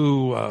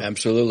Honolulu,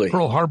 absolutely,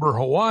 Pearl Harbor,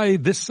 Hawaii,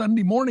 this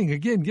Sunday morning.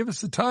 Again, give us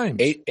the time.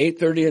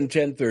 8:30 and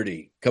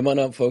 10:30. Come on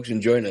up, folks,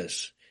 and join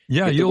us.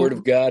 Yeah, get the word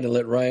of God and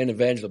let Ryan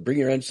evangelize. Bring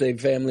your unsaved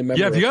family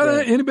member. Yeah, if you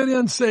got anybody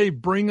unsaved,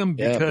 bring them,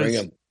 because bring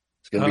them.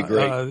 It's going to be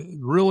great.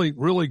 Really,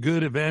 really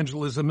good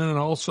evangelism. And then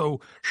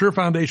also Sure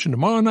Foundation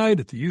tomorrow night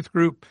at the youth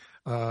group.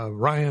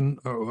 Ryan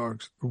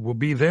will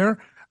be there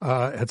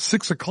at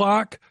 6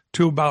 o'clock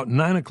to about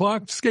 9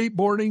 o'clock.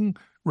 Skateboarding,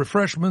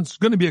 refreshments.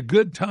 Going to be a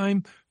good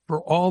time for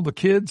all the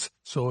kids.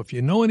 So if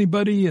you know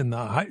anybody in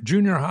the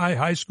junior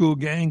high school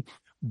gang,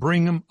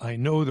 bring them. I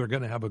know they're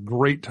going to have a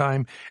great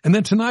time. And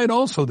then tonight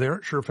also there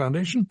at Sure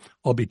Foundation,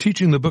 I'll be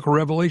teaching the book of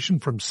Revelation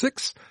from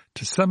 6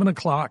 to 7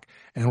 o'clock.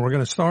 And we're going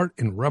to start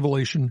in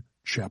Revelation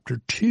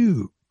chapter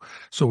 2.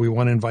 So we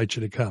want to invite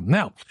you to come.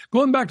 Now,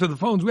 going back to the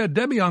phones, we had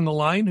Debbie on the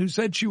line who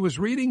said she was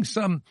reading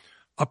some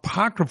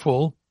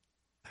apocryphal,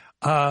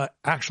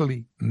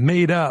 actually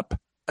made up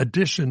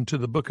addition to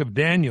the book of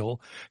Daniel,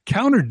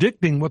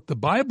 contradicting what the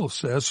Bible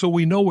says, so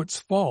we know it's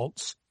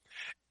false.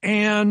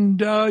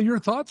 And your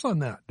thoughts on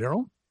that,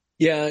 Daryl?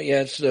 Yeah,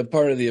 it's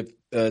part of the,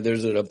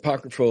 there's an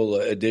apocryphal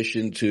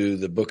addition to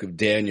the book of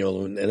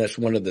Daniel, and that's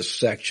one of the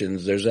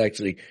sections. There's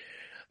actually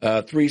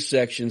 3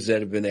 sections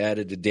that have been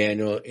added to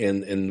Daniel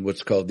in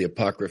what's called the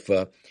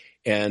Apocrypha,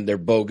 and they're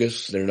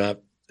bogus. They're not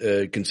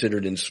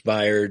considered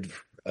inspired,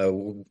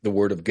 the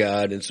Word of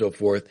God and so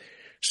forth.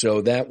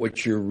 So that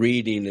what you're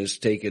reading is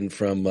taken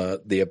from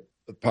the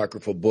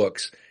apocryphal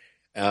books.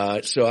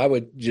 So I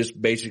would just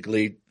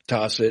basically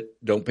toss it.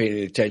 Don't pay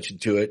any attention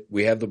to it.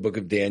 We have the book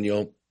of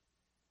Daniel.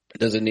 It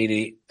doesn't need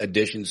any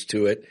additions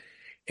to it.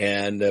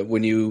 And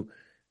when you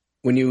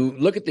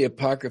look at the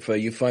Apocrypha,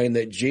 you find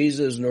that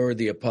Jesus nor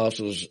the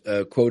apostles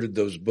quoted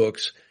those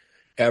books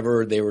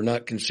ever. They were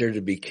not considered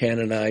to be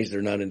canonized.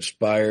 They're not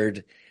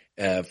inspired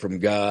from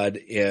God.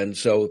 And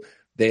so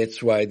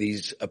that's why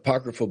these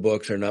apocryphal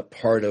books are not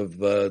part of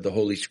the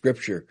Holy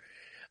Scripture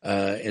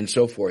and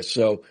so forth.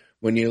 So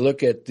when you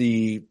look at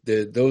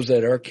those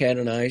that are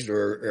canonized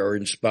or are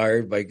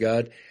inspired by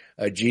God,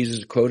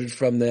 Jesus quoted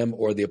from them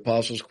or the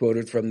apostles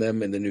quoted from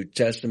them in the New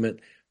Testament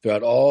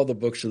throughout all the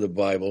books of the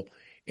Bible.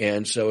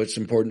 And so it's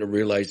important to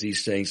realize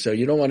these things. So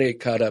you don't want to get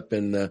caught up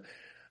in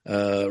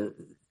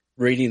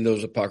reading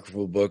those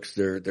apocryphal books.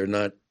 They're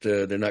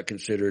not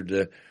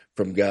considered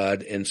from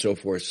God and so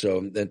forth.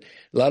 So then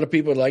a lot of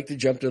people like to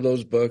jump to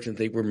those books and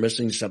think we're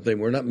missing something.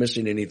 We're not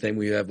missing anything.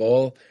 We have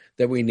all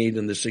that we need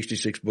in the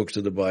 66 books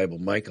of the Bible.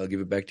 Mike, I'll give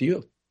it back to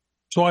you.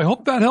 So I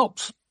hope that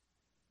helps.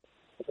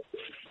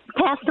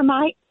 Pastor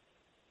Mike?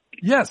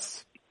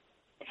 Yes.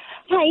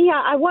 Hey,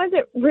 yeah, I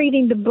wasn't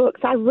reading the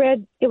books. I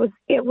read, it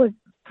was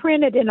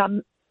printed in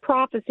a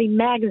prophecy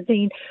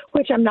magazine,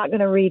 which I'm not going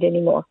to read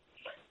anymore.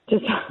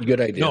 Just good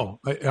idea. No,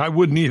 I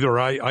wouldn't either.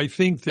 I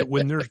think that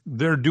when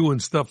they're doing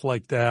stuff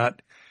like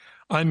that,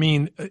 I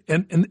mean,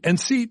 and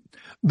see,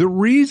 the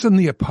reason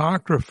the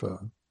Apocrypha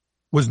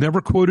was never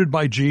quoted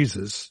by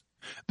Jesus,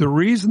 the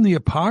reason the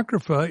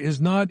Apocrypha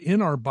is not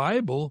in our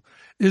Bible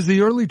is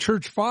the early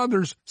church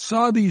fathers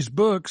saw these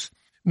books.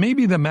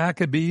 Maybe the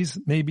Maccabees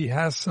maybe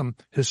has some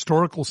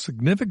historical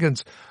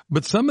significance,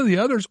 but some of the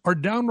others are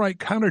downright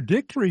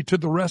contradictory to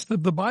the rest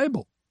of the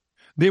Bible.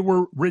 They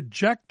were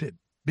rejected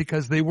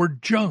because they were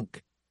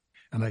junk.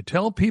 And I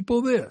tell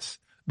people this,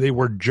 they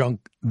were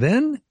junk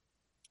then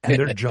and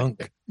they're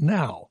junk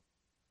now.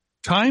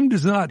 Time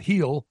does not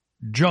heal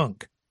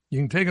junk. You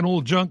can take an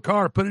old junk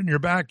car, put it in your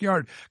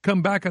backyard,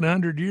 come back in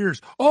 100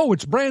 years. Oh,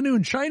 it's brand new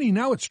and shiny.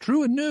 Now it's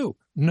true and new.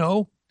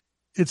 No,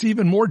 it's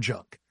even more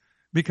junk.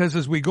 Because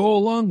as we go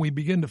along, we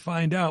begin to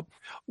find out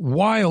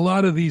why a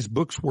lot of these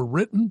books were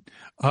written.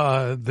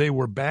 They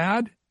were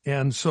bad.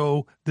 And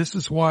so this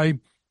is why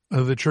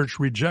the church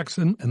rejects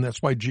them. And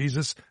that's why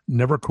Jesus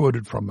never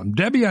quoted from them.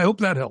 Debbie, I hope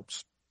that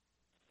helps.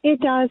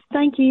 It does.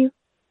 Thank you.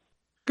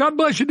 God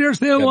bless you, dear.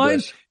 Stay on the line.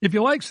 Bless. If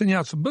you like, send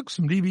out some books,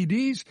 some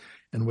DVDs.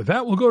 And with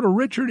that, we'll go to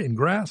Richard in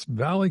Grass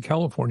Valley,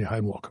 California. Hi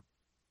and welcome.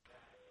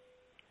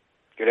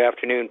 Good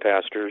afternoon,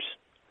 pastors.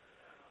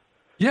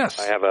 Yes.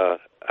 I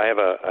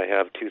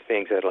have 2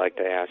 things I'd like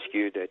to ask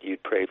you that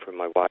you'd pray for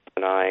my wife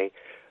and I.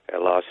 I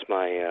lost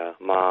my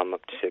mom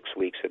 6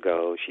 weeks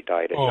ago. She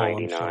died at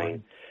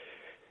 99.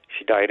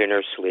 She died in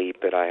her sleep,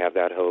 but I have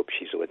that hope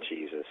she's with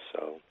Jesus.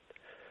 So,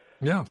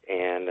 yeah.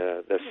 And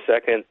the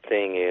second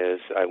thing is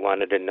I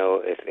wanted to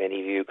know if any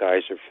of you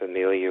guys are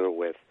familiar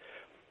with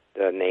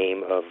the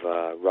name of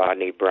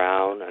Rodney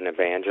Brown, an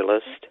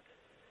evangelist.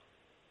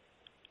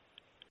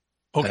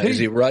 Okay. Is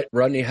he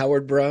Rodney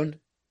Howard Brown?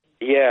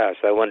 Yes,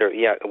 I wonder.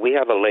 Yeah, we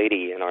have a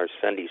lady in our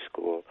Sunday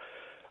school,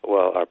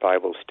 our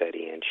Bible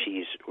study, and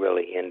she's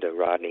really into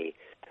Rodney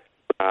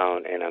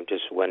Brown, and I'm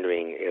just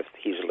wondering if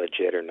he's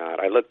legit or not.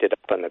 I looked it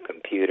up on the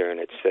computer, and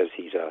it says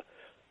he's a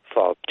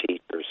false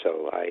teacher,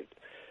 so I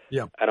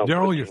don't.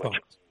 Daryl, your thoughts?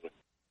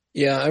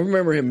 Yeah, I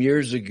remember him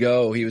years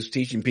ago. He was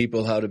teaching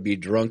people how to be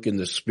drunk in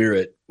the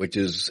Spirit, which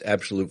is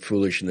absolute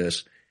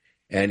foolishness,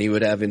 and he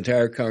would have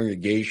entire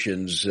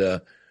congregations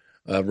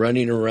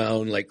running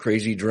around like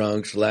crazy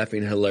drunks,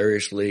 laughing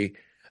hilariously,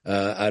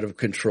 out of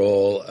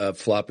control,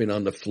 flopping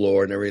on the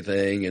floor and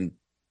everything. And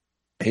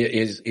he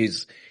is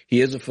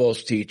a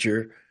false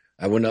teacher.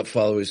 I would not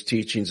follow his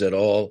teachings at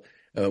all.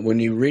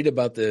 When you read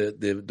about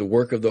the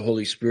work of the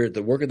Holy Spirit,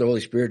 the work of the Holy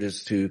Spirit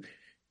is to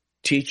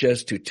teach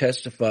us to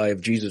testify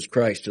of Jesus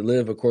Christ, to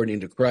live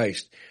according to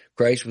Christ.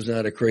 Christ was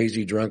not a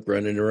crazy drunk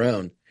running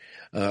around.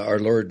 Our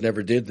Lord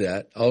never did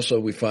that. Also,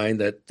 we find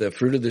that the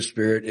fruit of the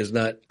Spirit is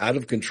not out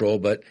of control,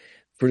 but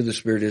fruit of the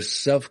Spirit is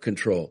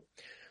self-control.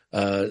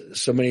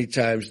 So many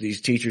times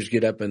these teachers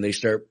get up and they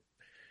start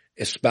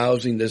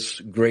espousing this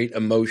great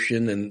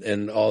emotion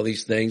and all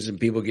these things, and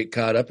people get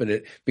caught up in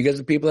it because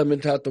the people haven't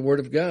been taught the Word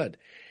of God.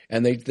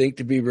 And they think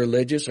to be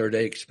religious or to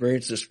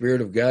experience the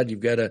Spirit of God,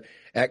 you've got to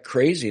act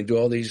crazy and do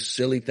all these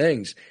silly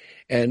things.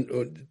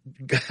 And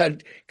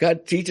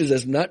God teaches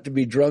us not to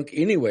be drunk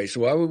anyway.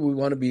 So why would we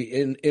want to be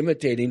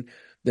imitating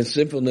the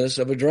sinfulness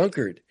of a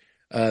drunkard?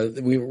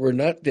 We're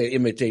not to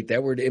imitate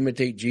that. We're to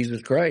imitate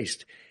Jesus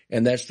Christ.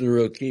 And that's the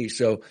real key.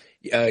 So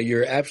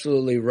you're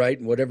absolutely right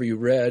in whatever you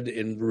read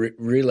in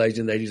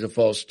realizing that he's a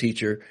false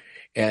teacher.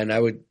 And I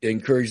would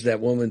encourage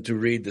that woman to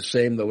read the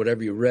same, though,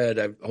 whatever you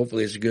read.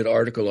 Hopefully it's a good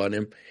article on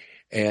him.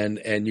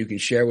 And you can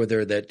share with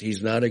her that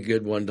he's not a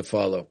good one to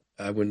follow.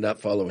 I would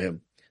not follow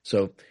him.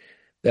 So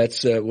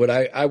that's what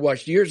I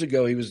watched years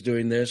ago. He was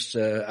doing this.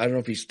 I don't know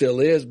if he still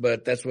is,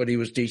 but that's what he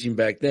was teaching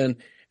back then.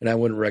 And I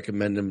wouldn't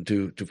recommend him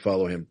to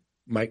follow him.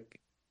 Mike?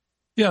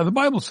 Yeah, the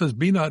Bible says,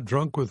 be not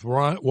drunk with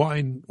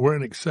wine or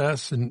in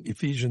excess in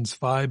Ephesians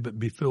 5, but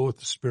be filled with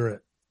the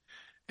Spirit.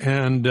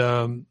 And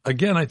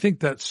again, I think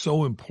that's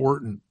so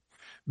important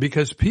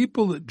because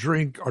people that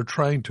drink are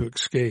trying to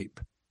escape.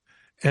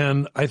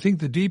 And I think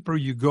the deeper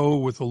you go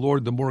with the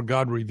Lord, the more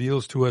God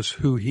reveals to us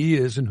who he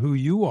is and who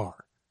you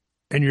are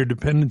and your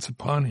dependence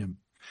upon him.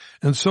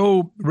 And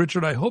so,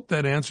 Richard, I hope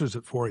that answers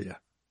it for you.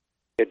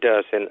 It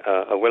does. And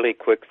a really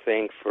quick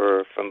thing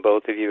from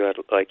both of you, I'd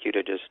like you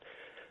to just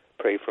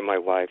pray for my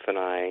wife and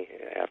I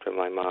after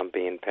my mom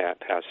being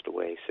passed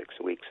away 6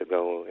 weeks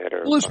ago at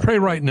her. Well, let's pray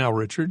right now,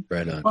 Richard.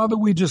 Right on. Father,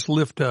 we just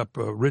lift up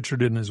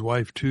Richard and his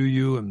wife to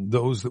you and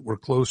those that were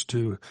close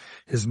to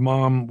his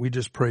mom. We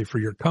just pray for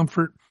your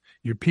comfort,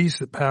 your peace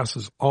that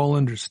passes all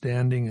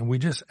understanding. And we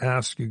just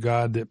ask you,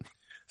 God, that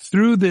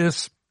through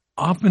this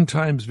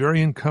oftentimes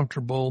very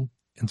uncomfortable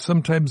and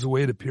sometimes the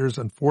way it appears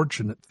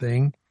unfortunate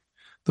thing,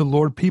 the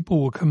Lord,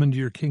 people will come into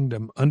your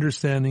kingdom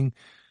understanding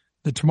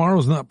that tomorrow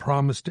is not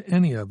promised to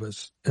any of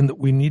us and that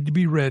we need to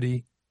be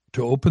ready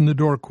to open the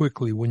door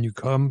quickly when you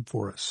come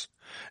for us.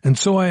 And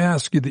so I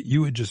ask you that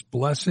you would just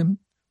bless him.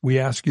 We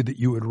ask you that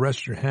you would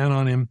rest your hand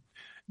on him,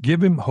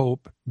 give him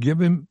hope, give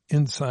him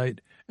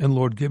insight, and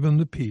Lord, give him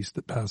the peace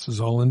that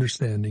passes all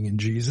understanding. In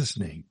Jesus'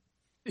 name,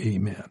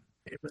 amen.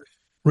 Amen.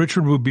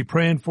 Richard will be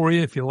praying for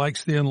you. If you like,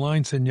 stay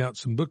online, send you out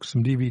some books,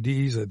 some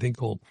DVDs. I think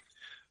he'll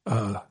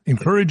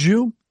encourage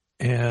you.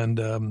 And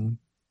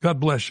God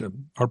bless you.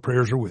 Our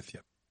prayers are with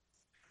you.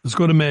 Let's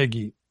go to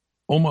Maggie,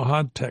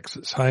 Omaha,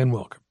 Texas. Hi and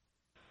welcome.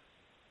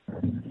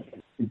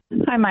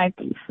 Hi, Mike.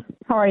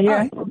 How are you?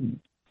 Hi.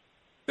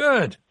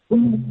 Good.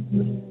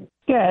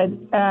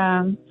 Good.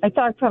 I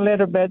talked a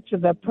little bit to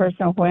the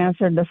person who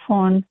answered the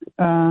phone,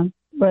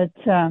 but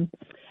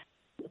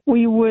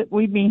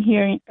we've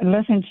been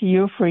listening to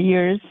you for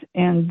years,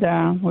 and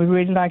we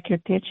really like your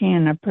teaching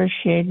and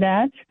appreciate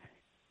that.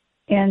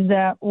 And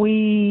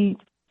we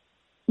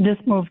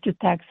just moved to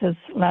Texas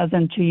less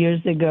than 2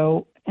 years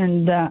ago,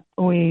 and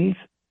we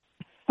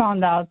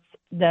found out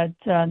that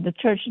the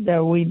church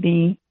that we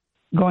be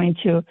going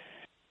to,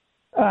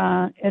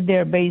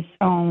 they're based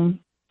on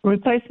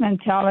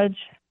Replacement Theology,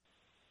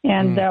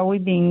 and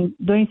we've been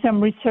doing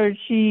some research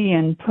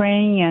and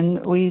praying,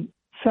 and we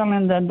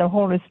feeling that the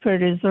Holy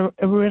Spirit is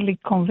really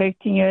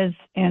convicting us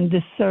and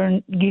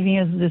giving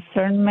us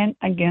discernment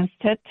against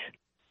it.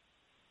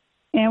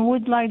 And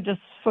we'd like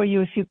just for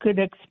you, if you could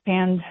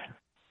expand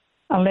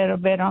a little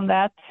bit on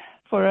that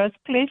for us,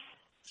 please.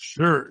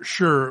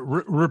 Sure.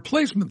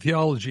 Replacement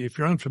theology, if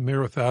you're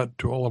unfamiliar with that,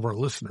 to all of our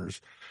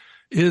listeners,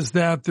 is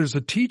that there's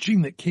a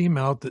teaching that came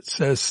out that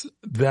says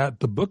that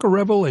the book of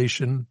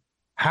Revelation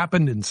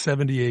happened in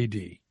 70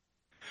 AD.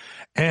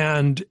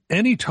 And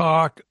any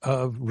talk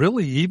of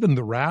really even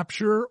the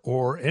rapture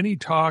or any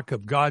talk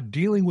of God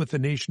dealing with the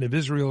nation of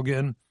Israel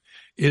again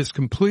is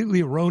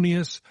completely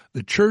erroneous.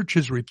 The church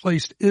has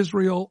replaced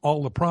Israel,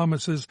 all the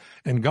promises,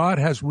 and God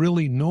has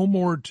really no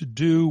more to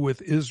do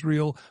with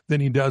Israel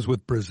than he does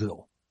with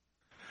Brazil.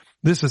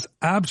 This is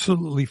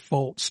absolutely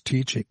false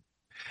teaching.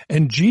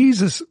 And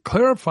Jesus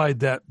clarified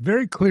that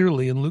very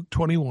clearly in Luke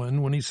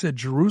 21 when he said,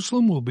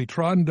 Jerusalem will be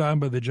trodden down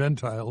by the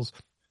Gentiles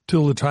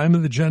till the time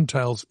of the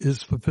Gentiles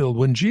is fulfilled.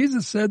 When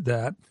Jesus said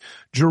that,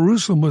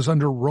 Jerusalem was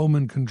under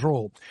Roman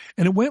control.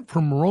 And it went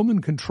from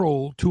Roman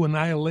control to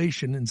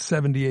annihilation in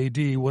 70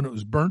 AD when it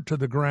was burnt to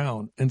the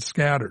ground and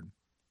scattered.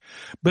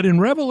 But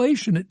in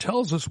Revelation, it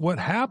tells us what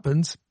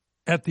happens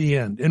at the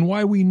end and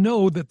why we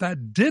know that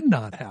that did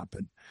not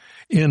happen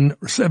in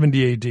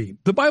 70 AD.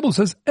 The Bible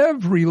says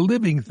every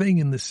living thing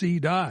in the sea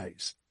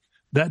dies.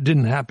 That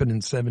didn't happen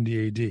in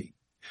 70 AD.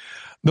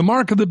 The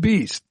mark of the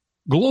beast.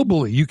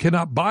 Globally, you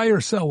cannot buy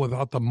or sell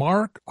without the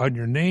mark on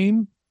your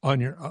name,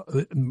 on your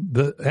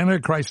the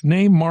Antichrist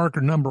name, mark,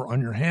 or number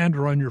on your hand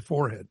or on your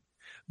forehead.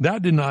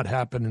 That did not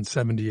happen in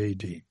 70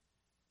 AD.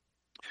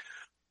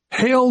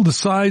 hail the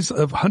size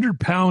of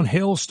 100-pound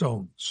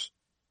hailstones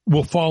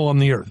will fall on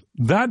the earth.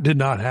 That did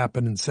not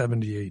happen in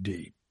 70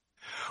 AD.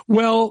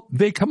 Well,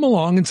 they come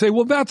along and say,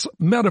 well, that's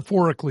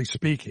metaphorically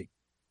speaking.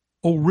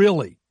 Oh,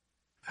 really?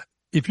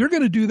 If you're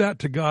going to do that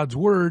to God's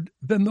word,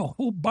 then the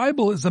whole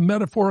Bible is a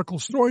metaphorical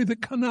story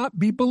that cannot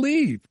be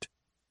believed.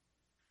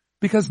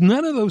 Because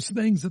none of those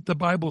things that the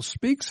Bible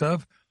speaks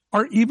of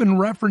are even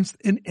referenced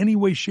in any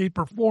way, shape,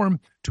 or form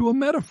to a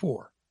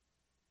metaphor.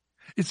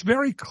 It's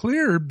very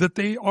clear that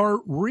they are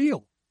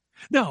real.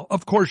 Now,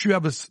 of course, you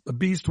have a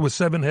beast with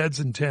 7 heads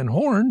and 10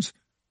 horns.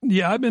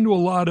 Yeah, I've been to a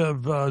lot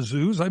of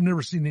zoos. I've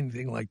never seen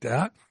anything like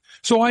that.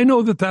 So I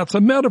know that that's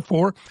a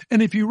metaphor.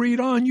 And if you read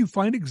on, you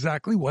find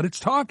exactly what it's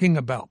talking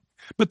about.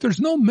 But there's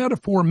no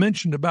metaphor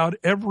mentioned about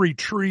every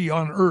tree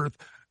on earth,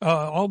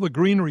 all the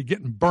greenery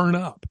getting burned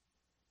up.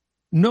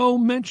 No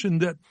mention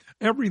that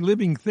every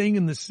living thing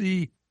in the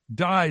sea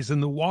dies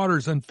and the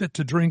water's unfit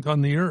to drink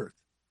on the earth.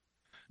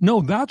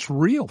 No, that's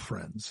real,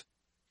 friends.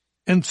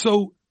 And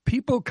so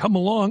people come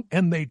along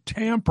and they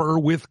tamper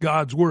with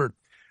God's word.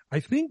 I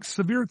think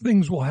severe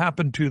things will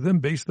happen to them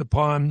based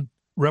upon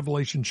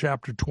Revelation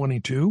chapter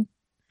 22.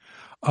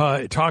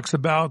 It talks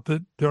about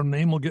that their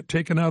name will get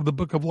taken out of the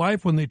book of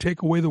life when they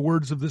take away the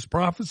words of this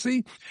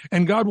prophecy,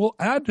 and God will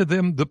add to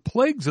them the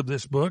plagues of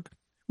this book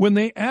when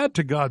they add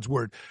to God's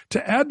word.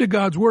 To add to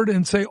God's word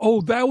and say,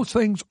 oh, those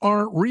things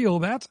aren't real,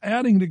 that's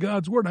adding to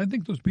God's word. I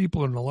think those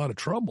people are in a lot of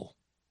trouble.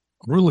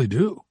 I really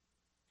do.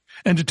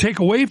 And to take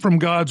away from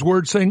God's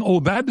word saying,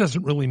 oh, that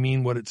doesn't really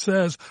mean what it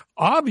says.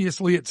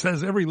 Obviously, it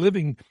says every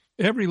living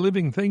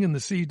thing in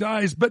the sea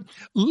dies, but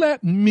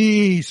let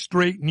me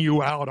straighten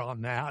you out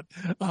on that.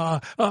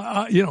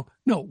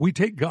 No, we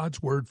take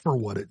God's word for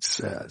what it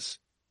says.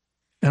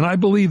 And I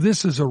believe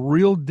this is a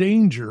real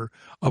danger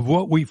of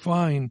what we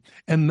find.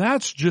 And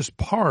that's just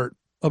part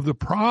of the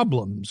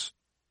problems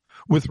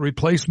with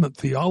replacement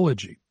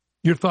theology.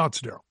 Your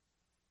thoughts, Daryl?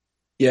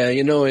 Yeah,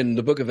 in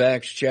the book of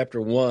Acts chapter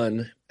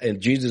 1,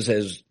 and Jesus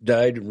has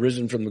died and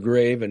risen from the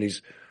grave, and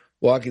he's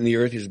walking the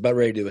earth. He's about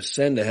ready to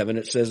ascend to heaven.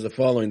 It says the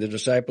following: the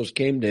disciples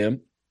came to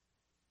him,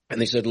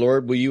 and they said,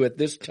 Lord, will you at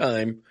this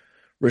time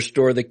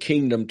restore the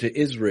kingdom to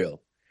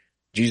Israel?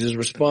 Jesus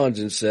responds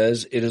and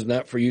says, it is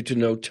not for you to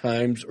know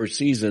times or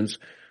seasons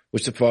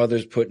which the Father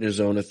has put in his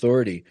own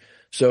authority.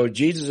 So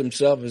Jesus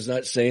himself is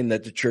not saying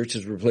that the church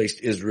has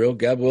replaced Israel.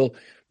 God will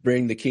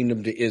bring the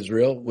kingdom to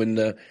Israel when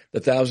the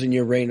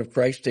 1,000-year reign of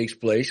Christ takes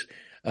place.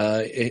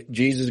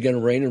 Jesus is going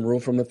to reign and rule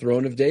from the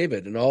throne of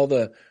David, and all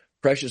the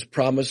precious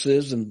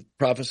promises and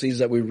prophecies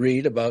that we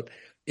read about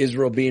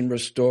Israel being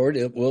restored,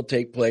 it will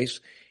take place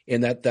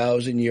in that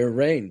 1,000-year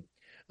reign.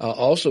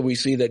 Also, we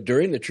see that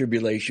during the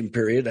tribulation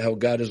period, how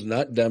God is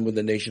not done with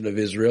the nation of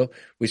Israel.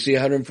 We see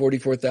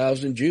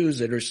 144,000 Jews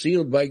that are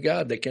sealed by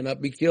God that cannot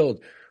be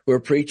killed, who are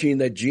preaching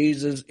that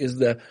Jesus is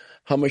the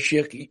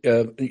Hamashiach,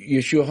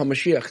 Yeshua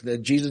Hamashiach,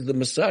 that Jesus is the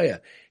Messiah.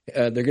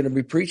 They're going to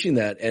be preaching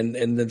that,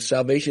 and the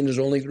salvation is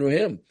only through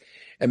him.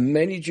 And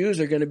many Jews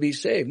are going to be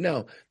saved.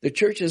 Now, the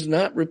church is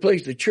not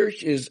replaced. The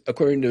church is,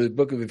 according to the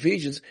book of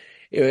Ephesians,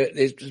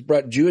 it's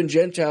brought Jew and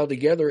Gentile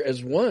together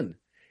as one.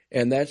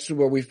 And that's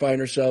where we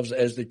find ourselves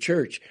as the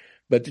church.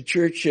 But the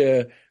church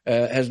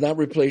has not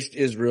replaced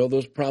Israel.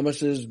 Those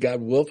promises God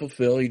will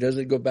fulfill. He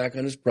doesn't go back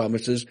on his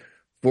promises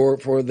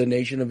for the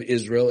nation of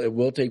Israel. It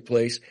will take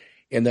place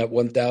in that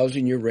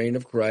 1,000-year reign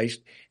of Christ.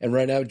 And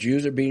right now,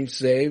 Jews are being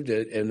saved,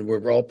 and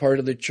we're all part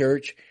of the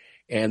church,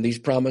 and these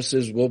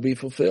promises will be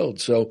fulfilled.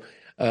 So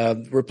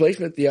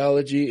replacement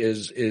theology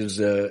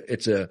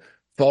it's a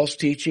false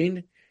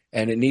teaching,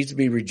 and it needs to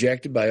be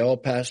rejected by all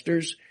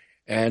pastors.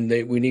 And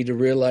we need to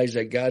realize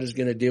that God is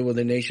going to deal with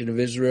the nation of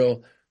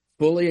Israel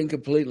fully and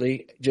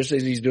completely, just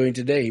as he's doing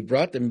today. He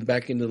brought them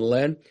back into the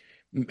land,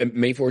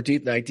 May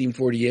 14th,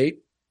 1948.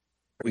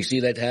 We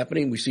see that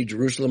happening. We see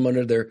Jerusalem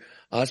under their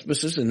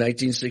auspices in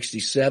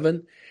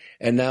 1967.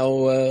 And now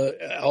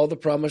all the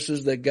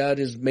promises that God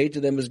has made to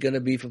them is going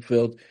to be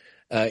fulfilled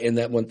in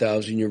that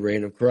 1,000-year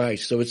reign of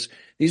Christ. So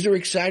these are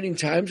exciting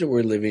times that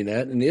we're living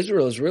at. And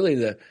Israel is really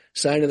the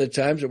sign of the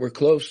times that we're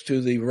close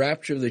to the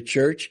rapture of the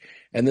church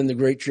and then the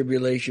Great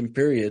Tribulation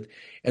period,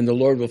 and the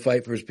Lord will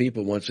fight for his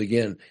people once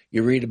again.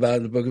 You read about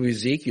in the book of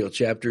Ezekiel,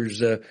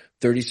 chapters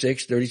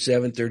 36,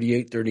 37,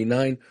 38,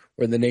 39,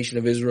 where the nation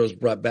of Israel is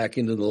brought back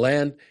into the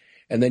land.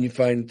 And then you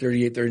find in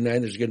 38,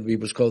 39, there's going to be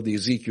what's called the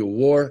Ezekiel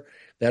War.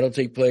 That'll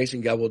take place,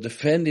 and God will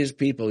defend his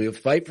people. He'll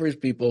fight for his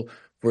people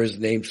for his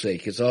name's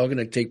sake. It's all going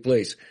to take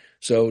place.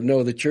 So,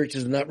 no, the church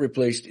has not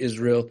replaced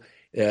Israel.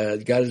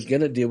 God is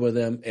going to deal with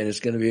them, and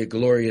it's going to be a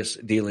glorious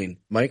dealing.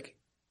 Mike?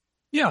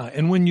 Yeah,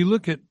 and when you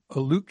look at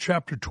Luke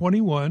chapter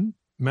 21,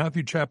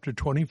 Matthew chapter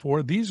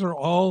 24, these are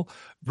all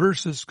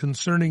verses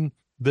concerning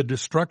the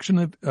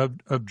destruction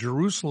of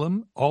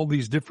Jerusalem, all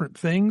these different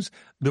things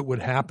that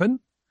would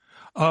happen.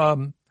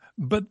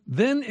 But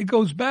then it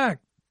goes back,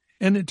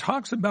 and it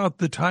talks about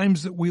the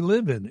times that we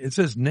live in. It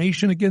says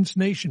nation against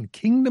nation,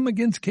 kingdom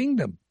against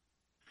kingdom.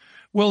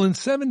 Well, in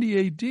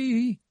 70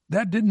 AD,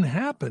 that didn't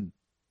happen.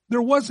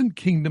 There wasn't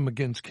kingdom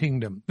against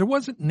kingdom. There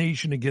wasn't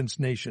nation against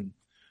nation.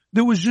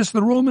 there was just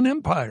the Roman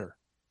Empire.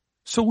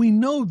 So we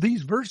know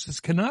these verses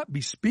cannot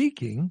be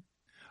speaking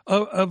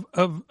of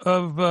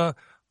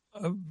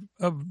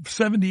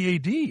 70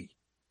 AD.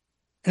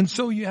 And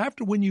so you have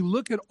to, when you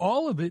look at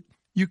all of it,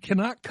 you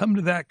cannot come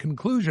to that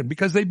conclusion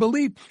because they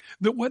believe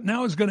that what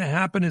now is going to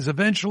happen is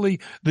eventually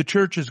the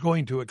church is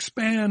going to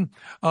expand,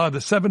 the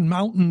seven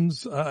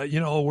mountains,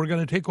 we're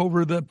going to take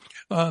over the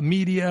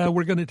media,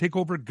 we're going to take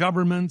over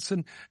governments,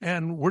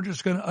 and we're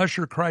just going to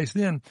usher Christ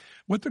in.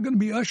 What they're going to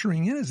be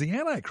ushering in is the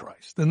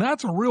Antichrist. And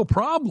that's a real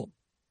problem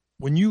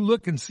when you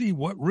look and see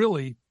what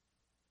really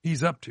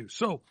he's up to.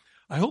 So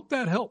I hope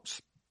that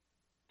helps.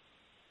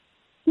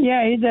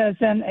 Yeah, it does.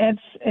 And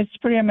it's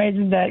pretty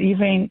amazing that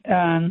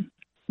even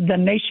the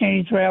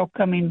nation Israel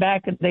coming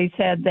back, they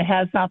said that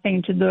has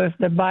nothing to do with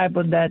the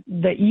Bible, that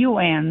the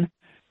UN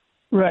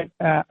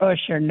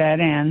ushered that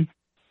in.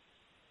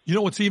 You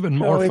know what's even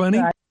more funny?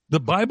 The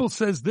Bible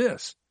says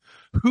this: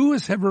 who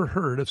has ever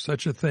heard of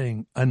such a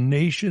thing, a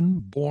nation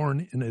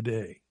born in a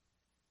day?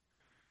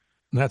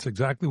 And that's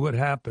exactly what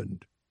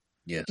happened.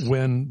 Yes.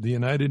 When the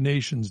United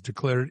Nations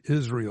declared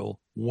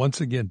Israel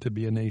once again to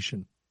be a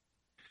nation.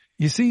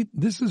 You see,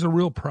 this is a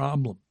real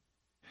problem.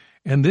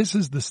 And this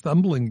is the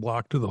stumbling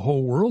block to the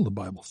whole world, the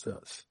Bible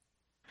says.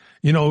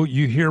 You know,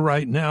 you hear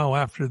right now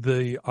after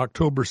the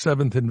October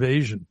 7th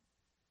invasion,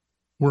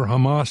 where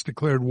Hamas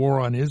declared war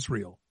on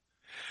Israel.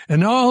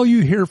 And all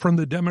you hear from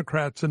the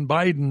Democrats and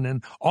Biden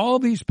and all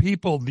these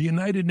people, the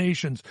United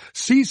Nations,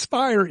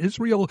 ceasefire,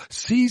 Israel,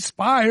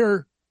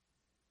 ceasefire.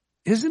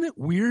 Isn't it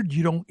weird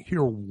you don't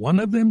hear one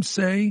of them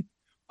say,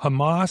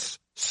 Hamas,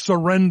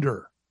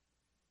 surrender?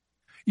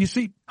 You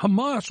see,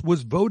 Hamas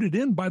was voted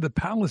in by the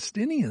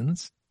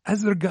Palestinians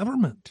as their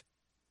government.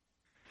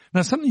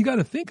 Now, something you got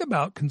to think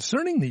about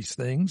concerning these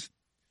things,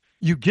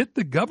 you get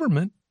the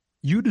government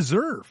you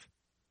deserve.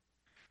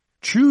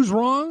 Choose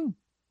wrong,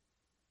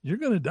 you're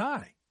going to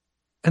die.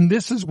 And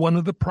this is one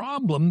of the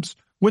problems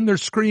when they're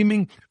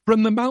screaming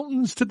from the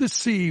mountains to the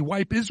sea,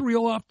 wipe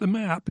Israel off the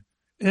map.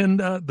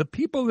 And the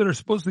people that are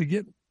supposed to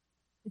get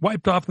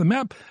wiped off the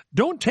map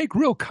don't take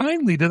real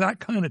kindly to that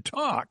kind of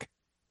talk.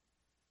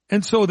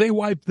 And so they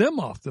wipe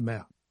them off the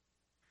map.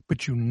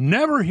 But you'll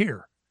never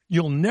hear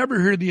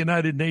the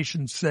United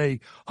Nations say,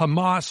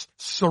 Hamas,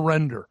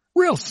 surrender.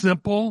 Real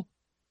simple.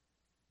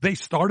 They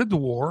started the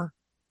war.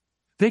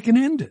 They can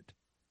end it,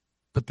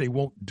 but they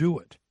won't do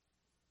it.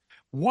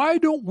 Why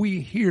don't we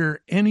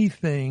hear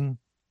anything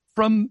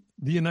from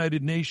the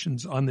United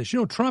Nations on this? You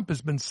know, Trump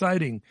has been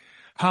citing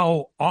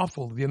how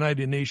awful the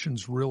United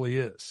Nations really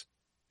is.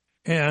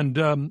 And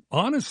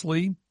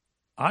honestly,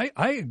 I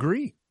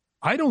agree.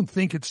 I don't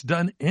think it's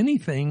done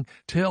anything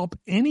to help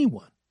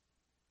anyone.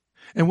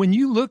 And when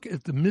you look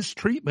at the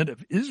mistreatment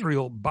of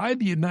Israel by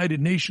the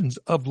United Nations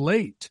of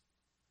late,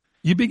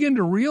 you begin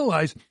to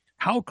realize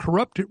how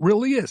corrupt it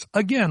really is.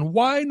 Again,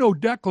 why no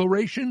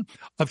declaration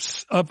of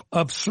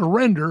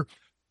surrender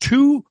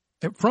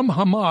from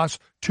Hamas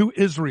to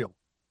Israel?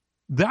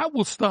 That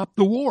will stop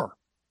the war.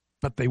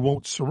 But they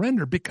won't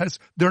surrender because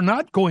they're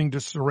not going to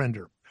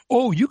surrender.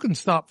 Oh, you can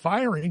stop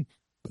firing,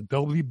 but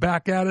they'll be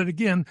back at it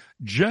again,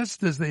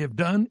 just as they have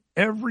done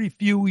every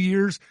few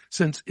years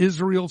since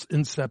Israel's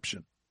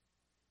inception.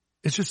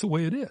 It's just the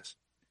way it is.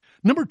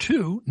 Number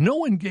two, no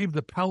one gave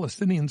the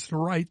Palestinians the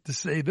right to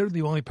say they're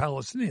the only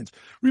Palestinians.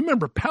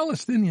 Remember,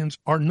 Palestinians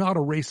are not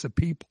a race of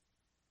people.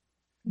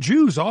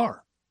 Jews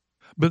are,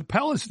 but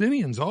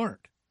Palestinians aren't.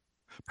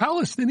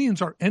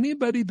 Palestinians are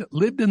anybody that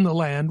lived in the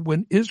land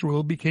when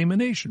Israel became a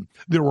nation.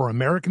 There were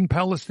American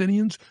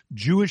Palestinians,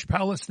 Jewish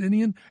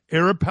Palestinians,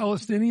 Arab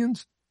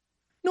Palestinians.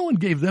 No one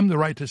gave them the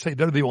right to say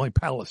they're the only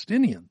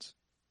Palestinians.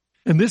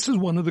 And this is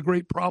one of the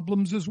great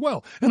problems as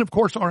well. And of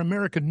course, our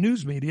American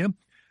news media,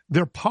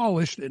 they're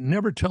polished at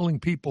never telling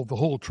people the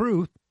whole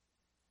truth,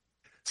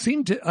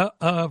 seem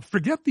to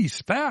forget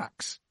these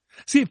facts.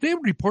 See, if they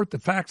would report the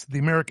facts to the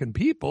American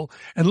people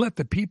and let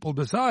the people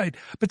decide.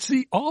 But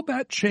see, all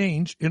that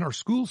changed in our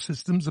school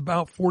systems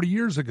about 40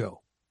 years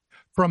ago,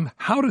 from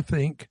how to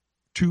think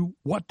to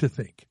what to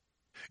think.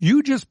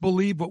 You just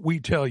believe what we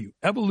tell you.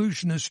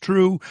 Evolution is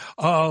true.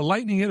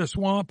 Lightning hit a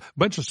swamp,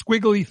 bunch of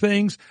squiggly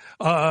things.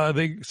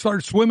 They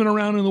started swimming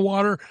around in the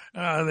water.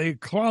 They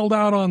crawled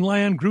out on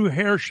land, grew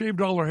hair,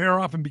 shaved all their hair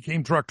off, and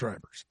became truck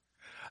drivers.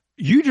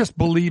 You just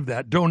believe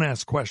that. Don't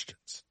ask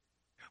questions.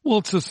 Well,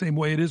 it's the same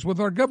way it is with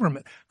our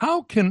government.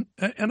 How can,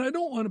 and I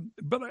don't want to,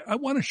 but I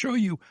want to show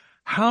you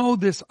how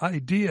this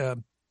idea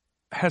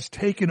has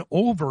taken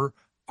over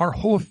our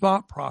whole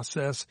thought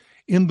process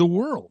in the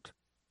world.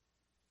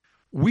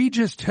 We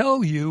just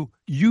tell you,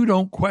 you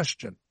don't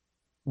question.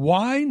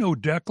 Why no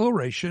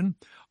declaration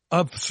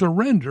of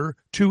surrender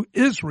to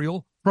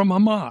Israel from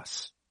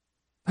Hamas?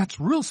 That's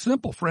real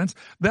simple, friends.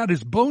 That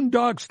is bone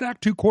dog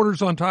stacked 2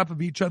 quarters on top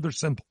of each other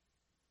simple.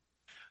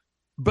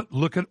 But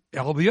look at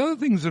all the other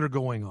things that are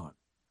going on.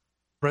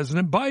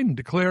 President Biden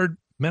declared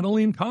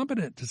mentally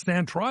incompetent to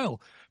stand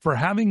trial for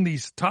having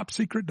these top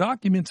secret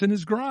documents in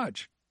his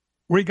garage,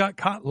 where he got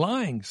caught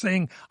lying,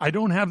 saying, I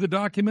don't have the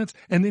documents.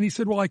 And then he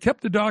said, well, I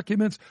kept the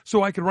documents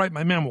so I could write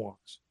my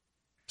memoirs.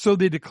 So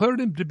they declared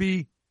him to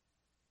be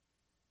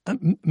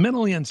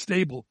mentally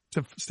unstable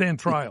to stand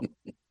trial,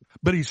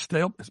 but he's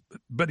stable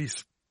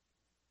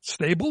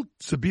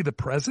to be the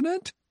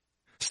president,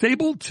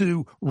 stable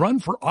to run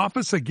for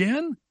office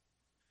again.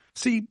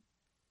 See,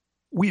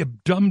 we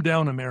have dumbed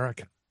down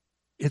America.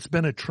 It's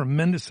been a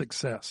tremendous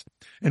success.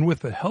 And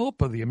with the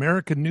help of the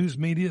American news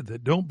media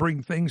that don't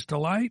bring things to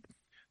light,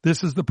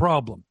 this is the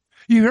problem.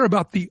 You hear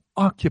about the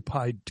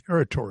occupied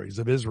territories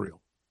of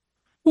Israel.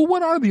 Well,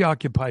 what are the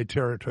occupied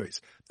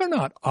territories? They're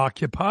not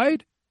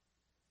occupied.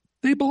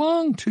 They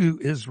belong to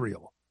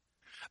Israel.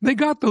 They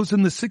got those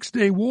in the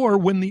 6-day war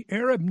when the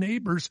Arab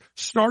neighbors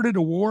started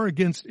a war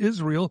against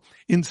Israel.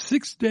 In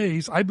 6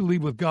 days, I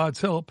believe with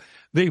God's help,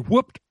 they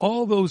whooped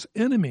all those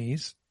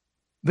enemies.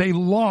 They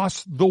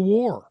lost the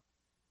war.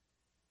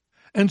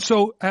 And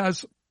so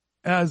as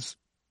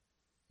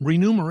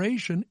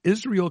remuneration,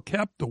 Israel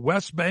kept the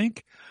West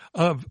Bank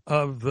of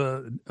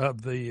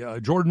the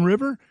Jordan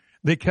River.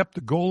 They kept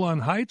the Golan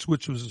Heights,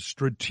 which was a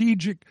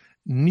strategic,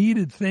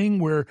 needed thing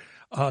where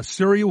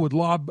Syria would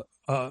lob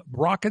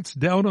rockets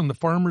down on the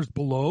farmers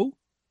below.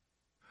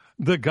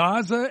 The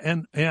Gaza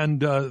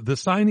and the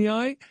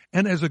Sinai,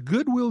 and as a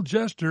goodwill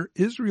gesture,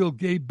 Israel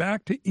gave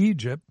back to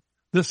Egypt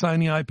the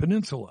Sinai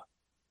Peninsula.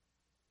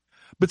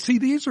 But see,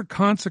 these are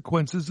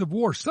consequences of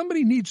war.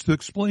 Somebody needs to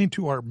explain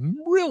to our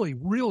really,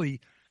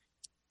 really,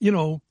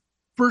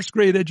 first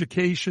grade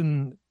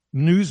education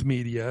news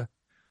media,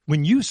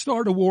 when you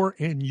start a war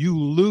and you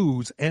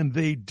lose, and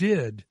they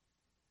did,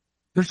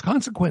 there's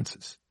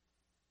consequences.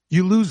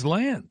 You lose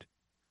land.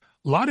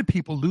 A lot of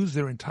people lose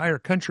their entire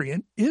country.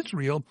 And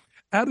Israel,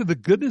 out of the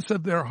goodness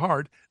of their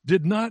heart,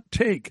 did not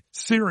take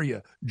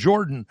Syria,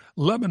 Jordan,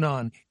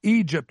 Lebanon,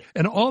 Egypt,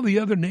 and all the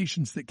other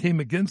nations that came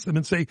against them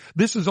and say,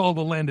 this is all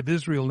the land of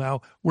Israel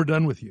now, we're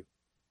done with you.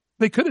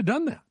 They could have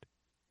done that,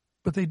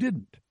 but they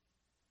didn't.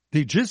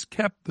 They just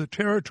kept the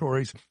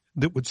territories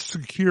that would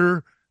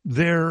secure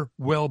their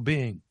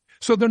well-being.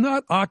 So they're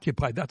not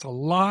occupied. That's a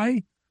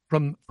lie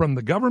from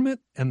the government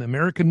and the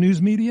American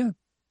news media.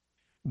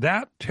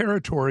 That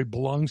territory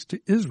belongs to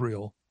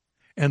Israel,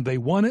 and they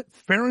won it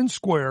fair and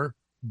square,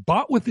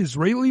 bought with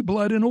Israeli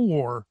blood in a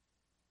war.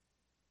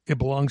 It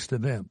belongs to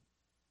them.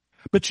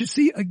 But you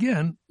see,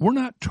 again, we're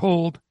not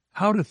told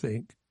how to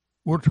think.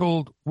 We're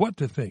told what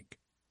to think.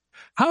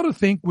 How to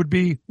think would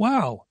be,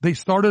 wow, they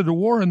started a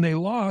war and they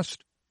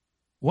lost.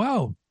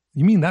 Wow,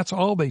 you mean that's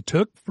all they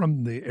took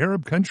from the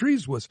Arab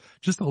countries was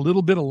just a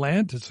little bit of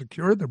land to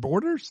secure their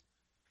borders?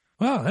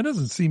 Wow, that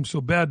doesn't seem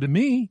so bad to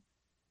me.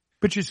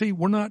 But you see,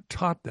 we're not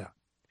taught that.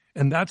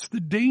 And that's the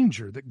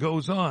danger that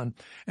goes on.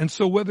 And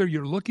so whether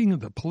you're looking at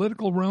the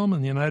political realm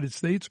in the United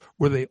States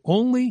where they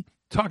only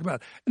talk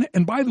about,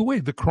 and by the way,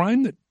 the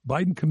crime that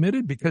Biden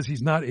committed because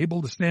he's not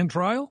able to stand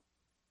trial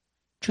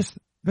just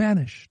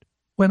vanished,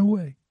 went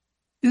away.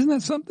 Isn't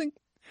that something?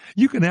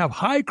 You can have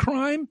high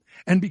crime,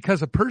 and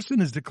because a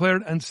person is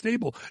declared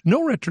unstable,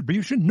 no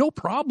retribution, no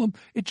problem,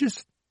 it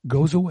just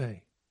goes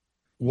away.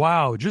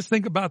 Wow, just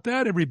think about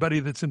that, everybody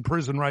that's in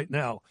prison right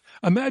now.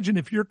 Imagine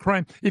if your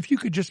crime, if you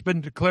could just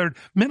been declared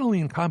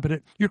mentally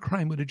incompetent, your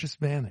crime would have just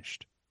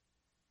vanished.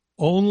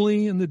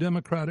 Only in the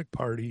Democratic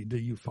Party do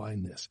you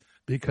find this,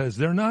 because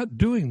they're not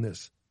doing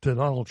this to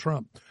Donald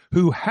Trump,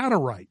 who had a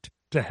right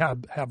to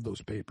have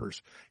those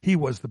papers. He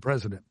was the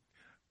president.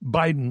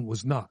 Biden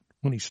was not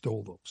when he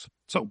stole those.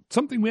 So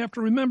something we have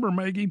to remember,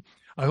 Maggie.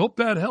 I hope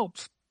that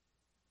helps.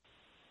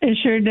 It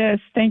sure does.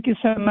 Thank you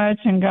so much,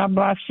 and God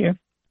bless you.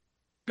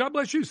 God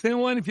bless you. Stay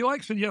online if you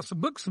like. So you have some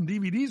books, some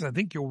DVDs I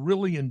think you'll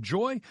really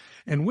enjoy.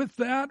 And with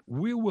that,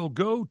 we will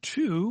go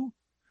to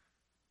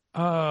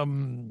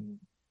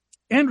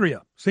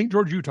Andrea, St.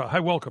 George, Utah.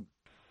 Hi, welcome.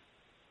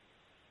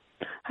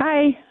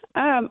 Hi.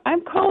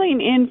 I'm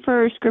calling in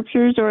for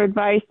scriptures or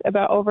advice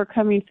about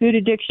overcoming food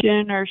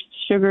addiction or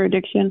sugar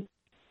addiction.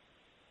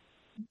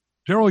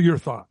 Daryl, your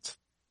thoughts?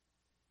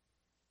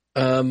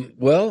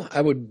 Well,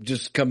 I would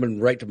just coming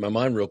right to my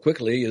mind real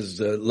quickly is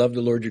love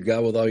the Lord your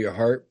God with all your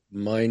heart,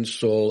 mind,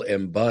 soul,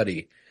 and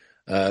body.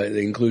 It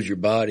includes your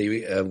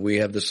body. We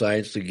have the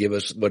science to give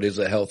us what is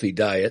a healthy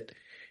diet.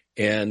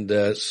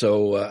 And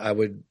so I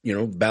would,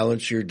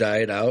 balance your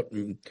diet out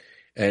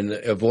and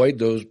avoid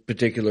those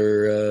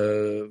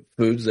particular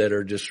foods that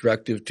are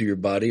destructive to your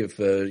body. If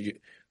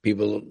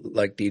people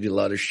like to eat a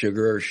lot of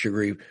sugar or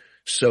sugary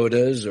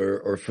sodas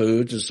or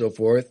foods and so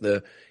forth,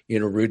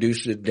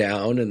 reduce it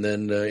down. And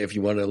then if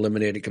you want to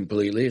eliminate it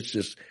completely, it's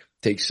just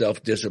take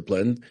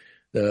self-discipline.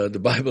 The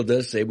Bible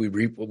does say we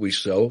reap what we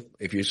sow.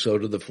 If you sow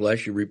to the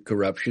flesh, you reap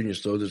corruption. You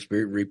sow to the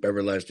spirit, reap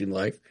everlasting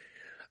life.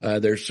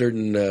 There's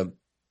certain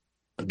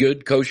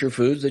good kosher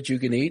foods that you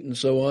can eat and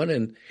so on.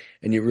 And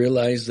you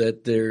realize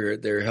that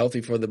they're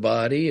healthy for the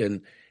body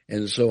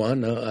and so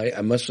on. Now,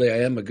 I must say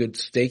I am a good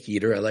steak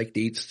eater. I like to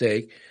eat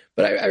steak.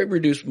 But I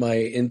reduce my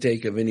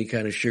intake of any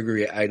kind of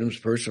sugary items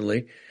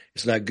personally.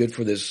 It's not good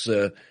for this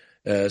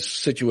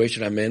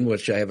situation I'm in,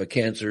 which I have a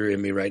cancer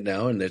in me right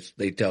now, and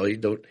they tell you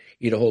don't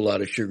eat a whole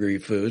lot of sugary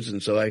foods.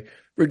 And so I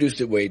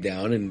reduced it way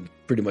down and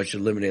pretty much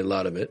eliminate a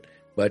lot of it.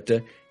 But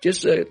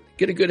just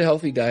get a good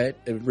healthy diet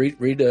and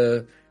read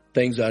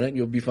things on it, and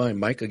you'll be fine.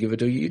 Mike, I'll give it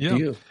to you. Yeah.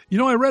 To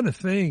you. I read a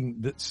thing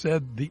that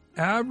said the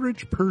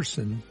average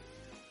person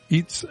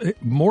eats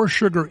more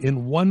sugar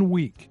in 1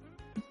 week,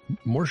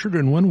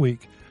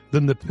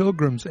 than the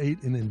Pilgrims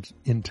ate in an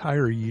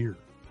entire year.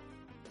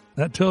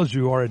 That tells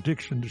you our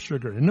addiction to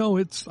sugar. And no,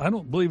 I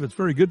don't believe it's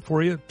very good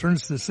for you. It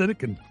turns to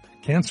acidic, and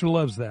cancer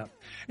loves that.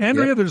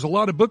 Andrea, There's a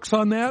lot of books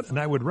on that, and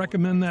I would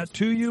recommend that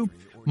to you.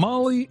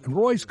 Molly and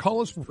Royce,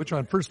 call us. We'll put you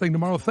on first thing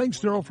tomorrow. Thanks,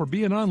 Daryl, for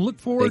being on. Look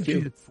forward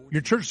to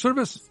your church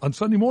service on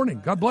Sunday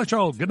morning. God bless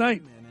y'all. Good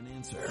night.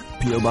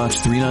 P.O. Box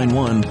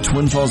 391,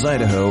 Twin Falls,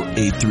 Idaho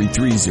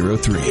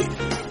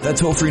 83303. That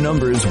toll-free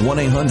number is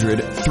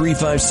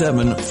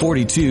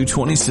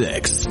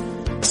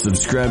 1-800-357-4226.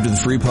 Subscribe to the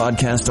free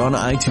podcast on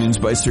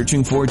iTunes by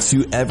searching for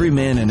To Every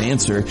Man an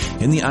Answer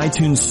in the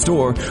iTunes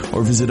store,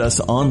 or visit us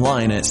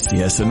online at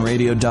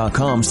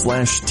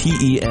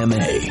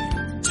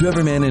csnradio.com/TEMA. To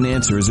Every Man an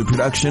Answer is a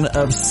production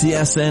of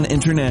CSN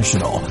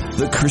International,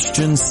 the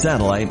Christian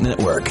Satellite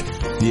Network.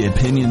 The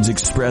opinions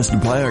expressed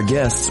by our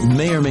guests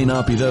may or may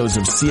not be those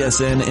of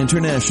CSN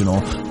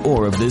International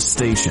or of this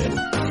station.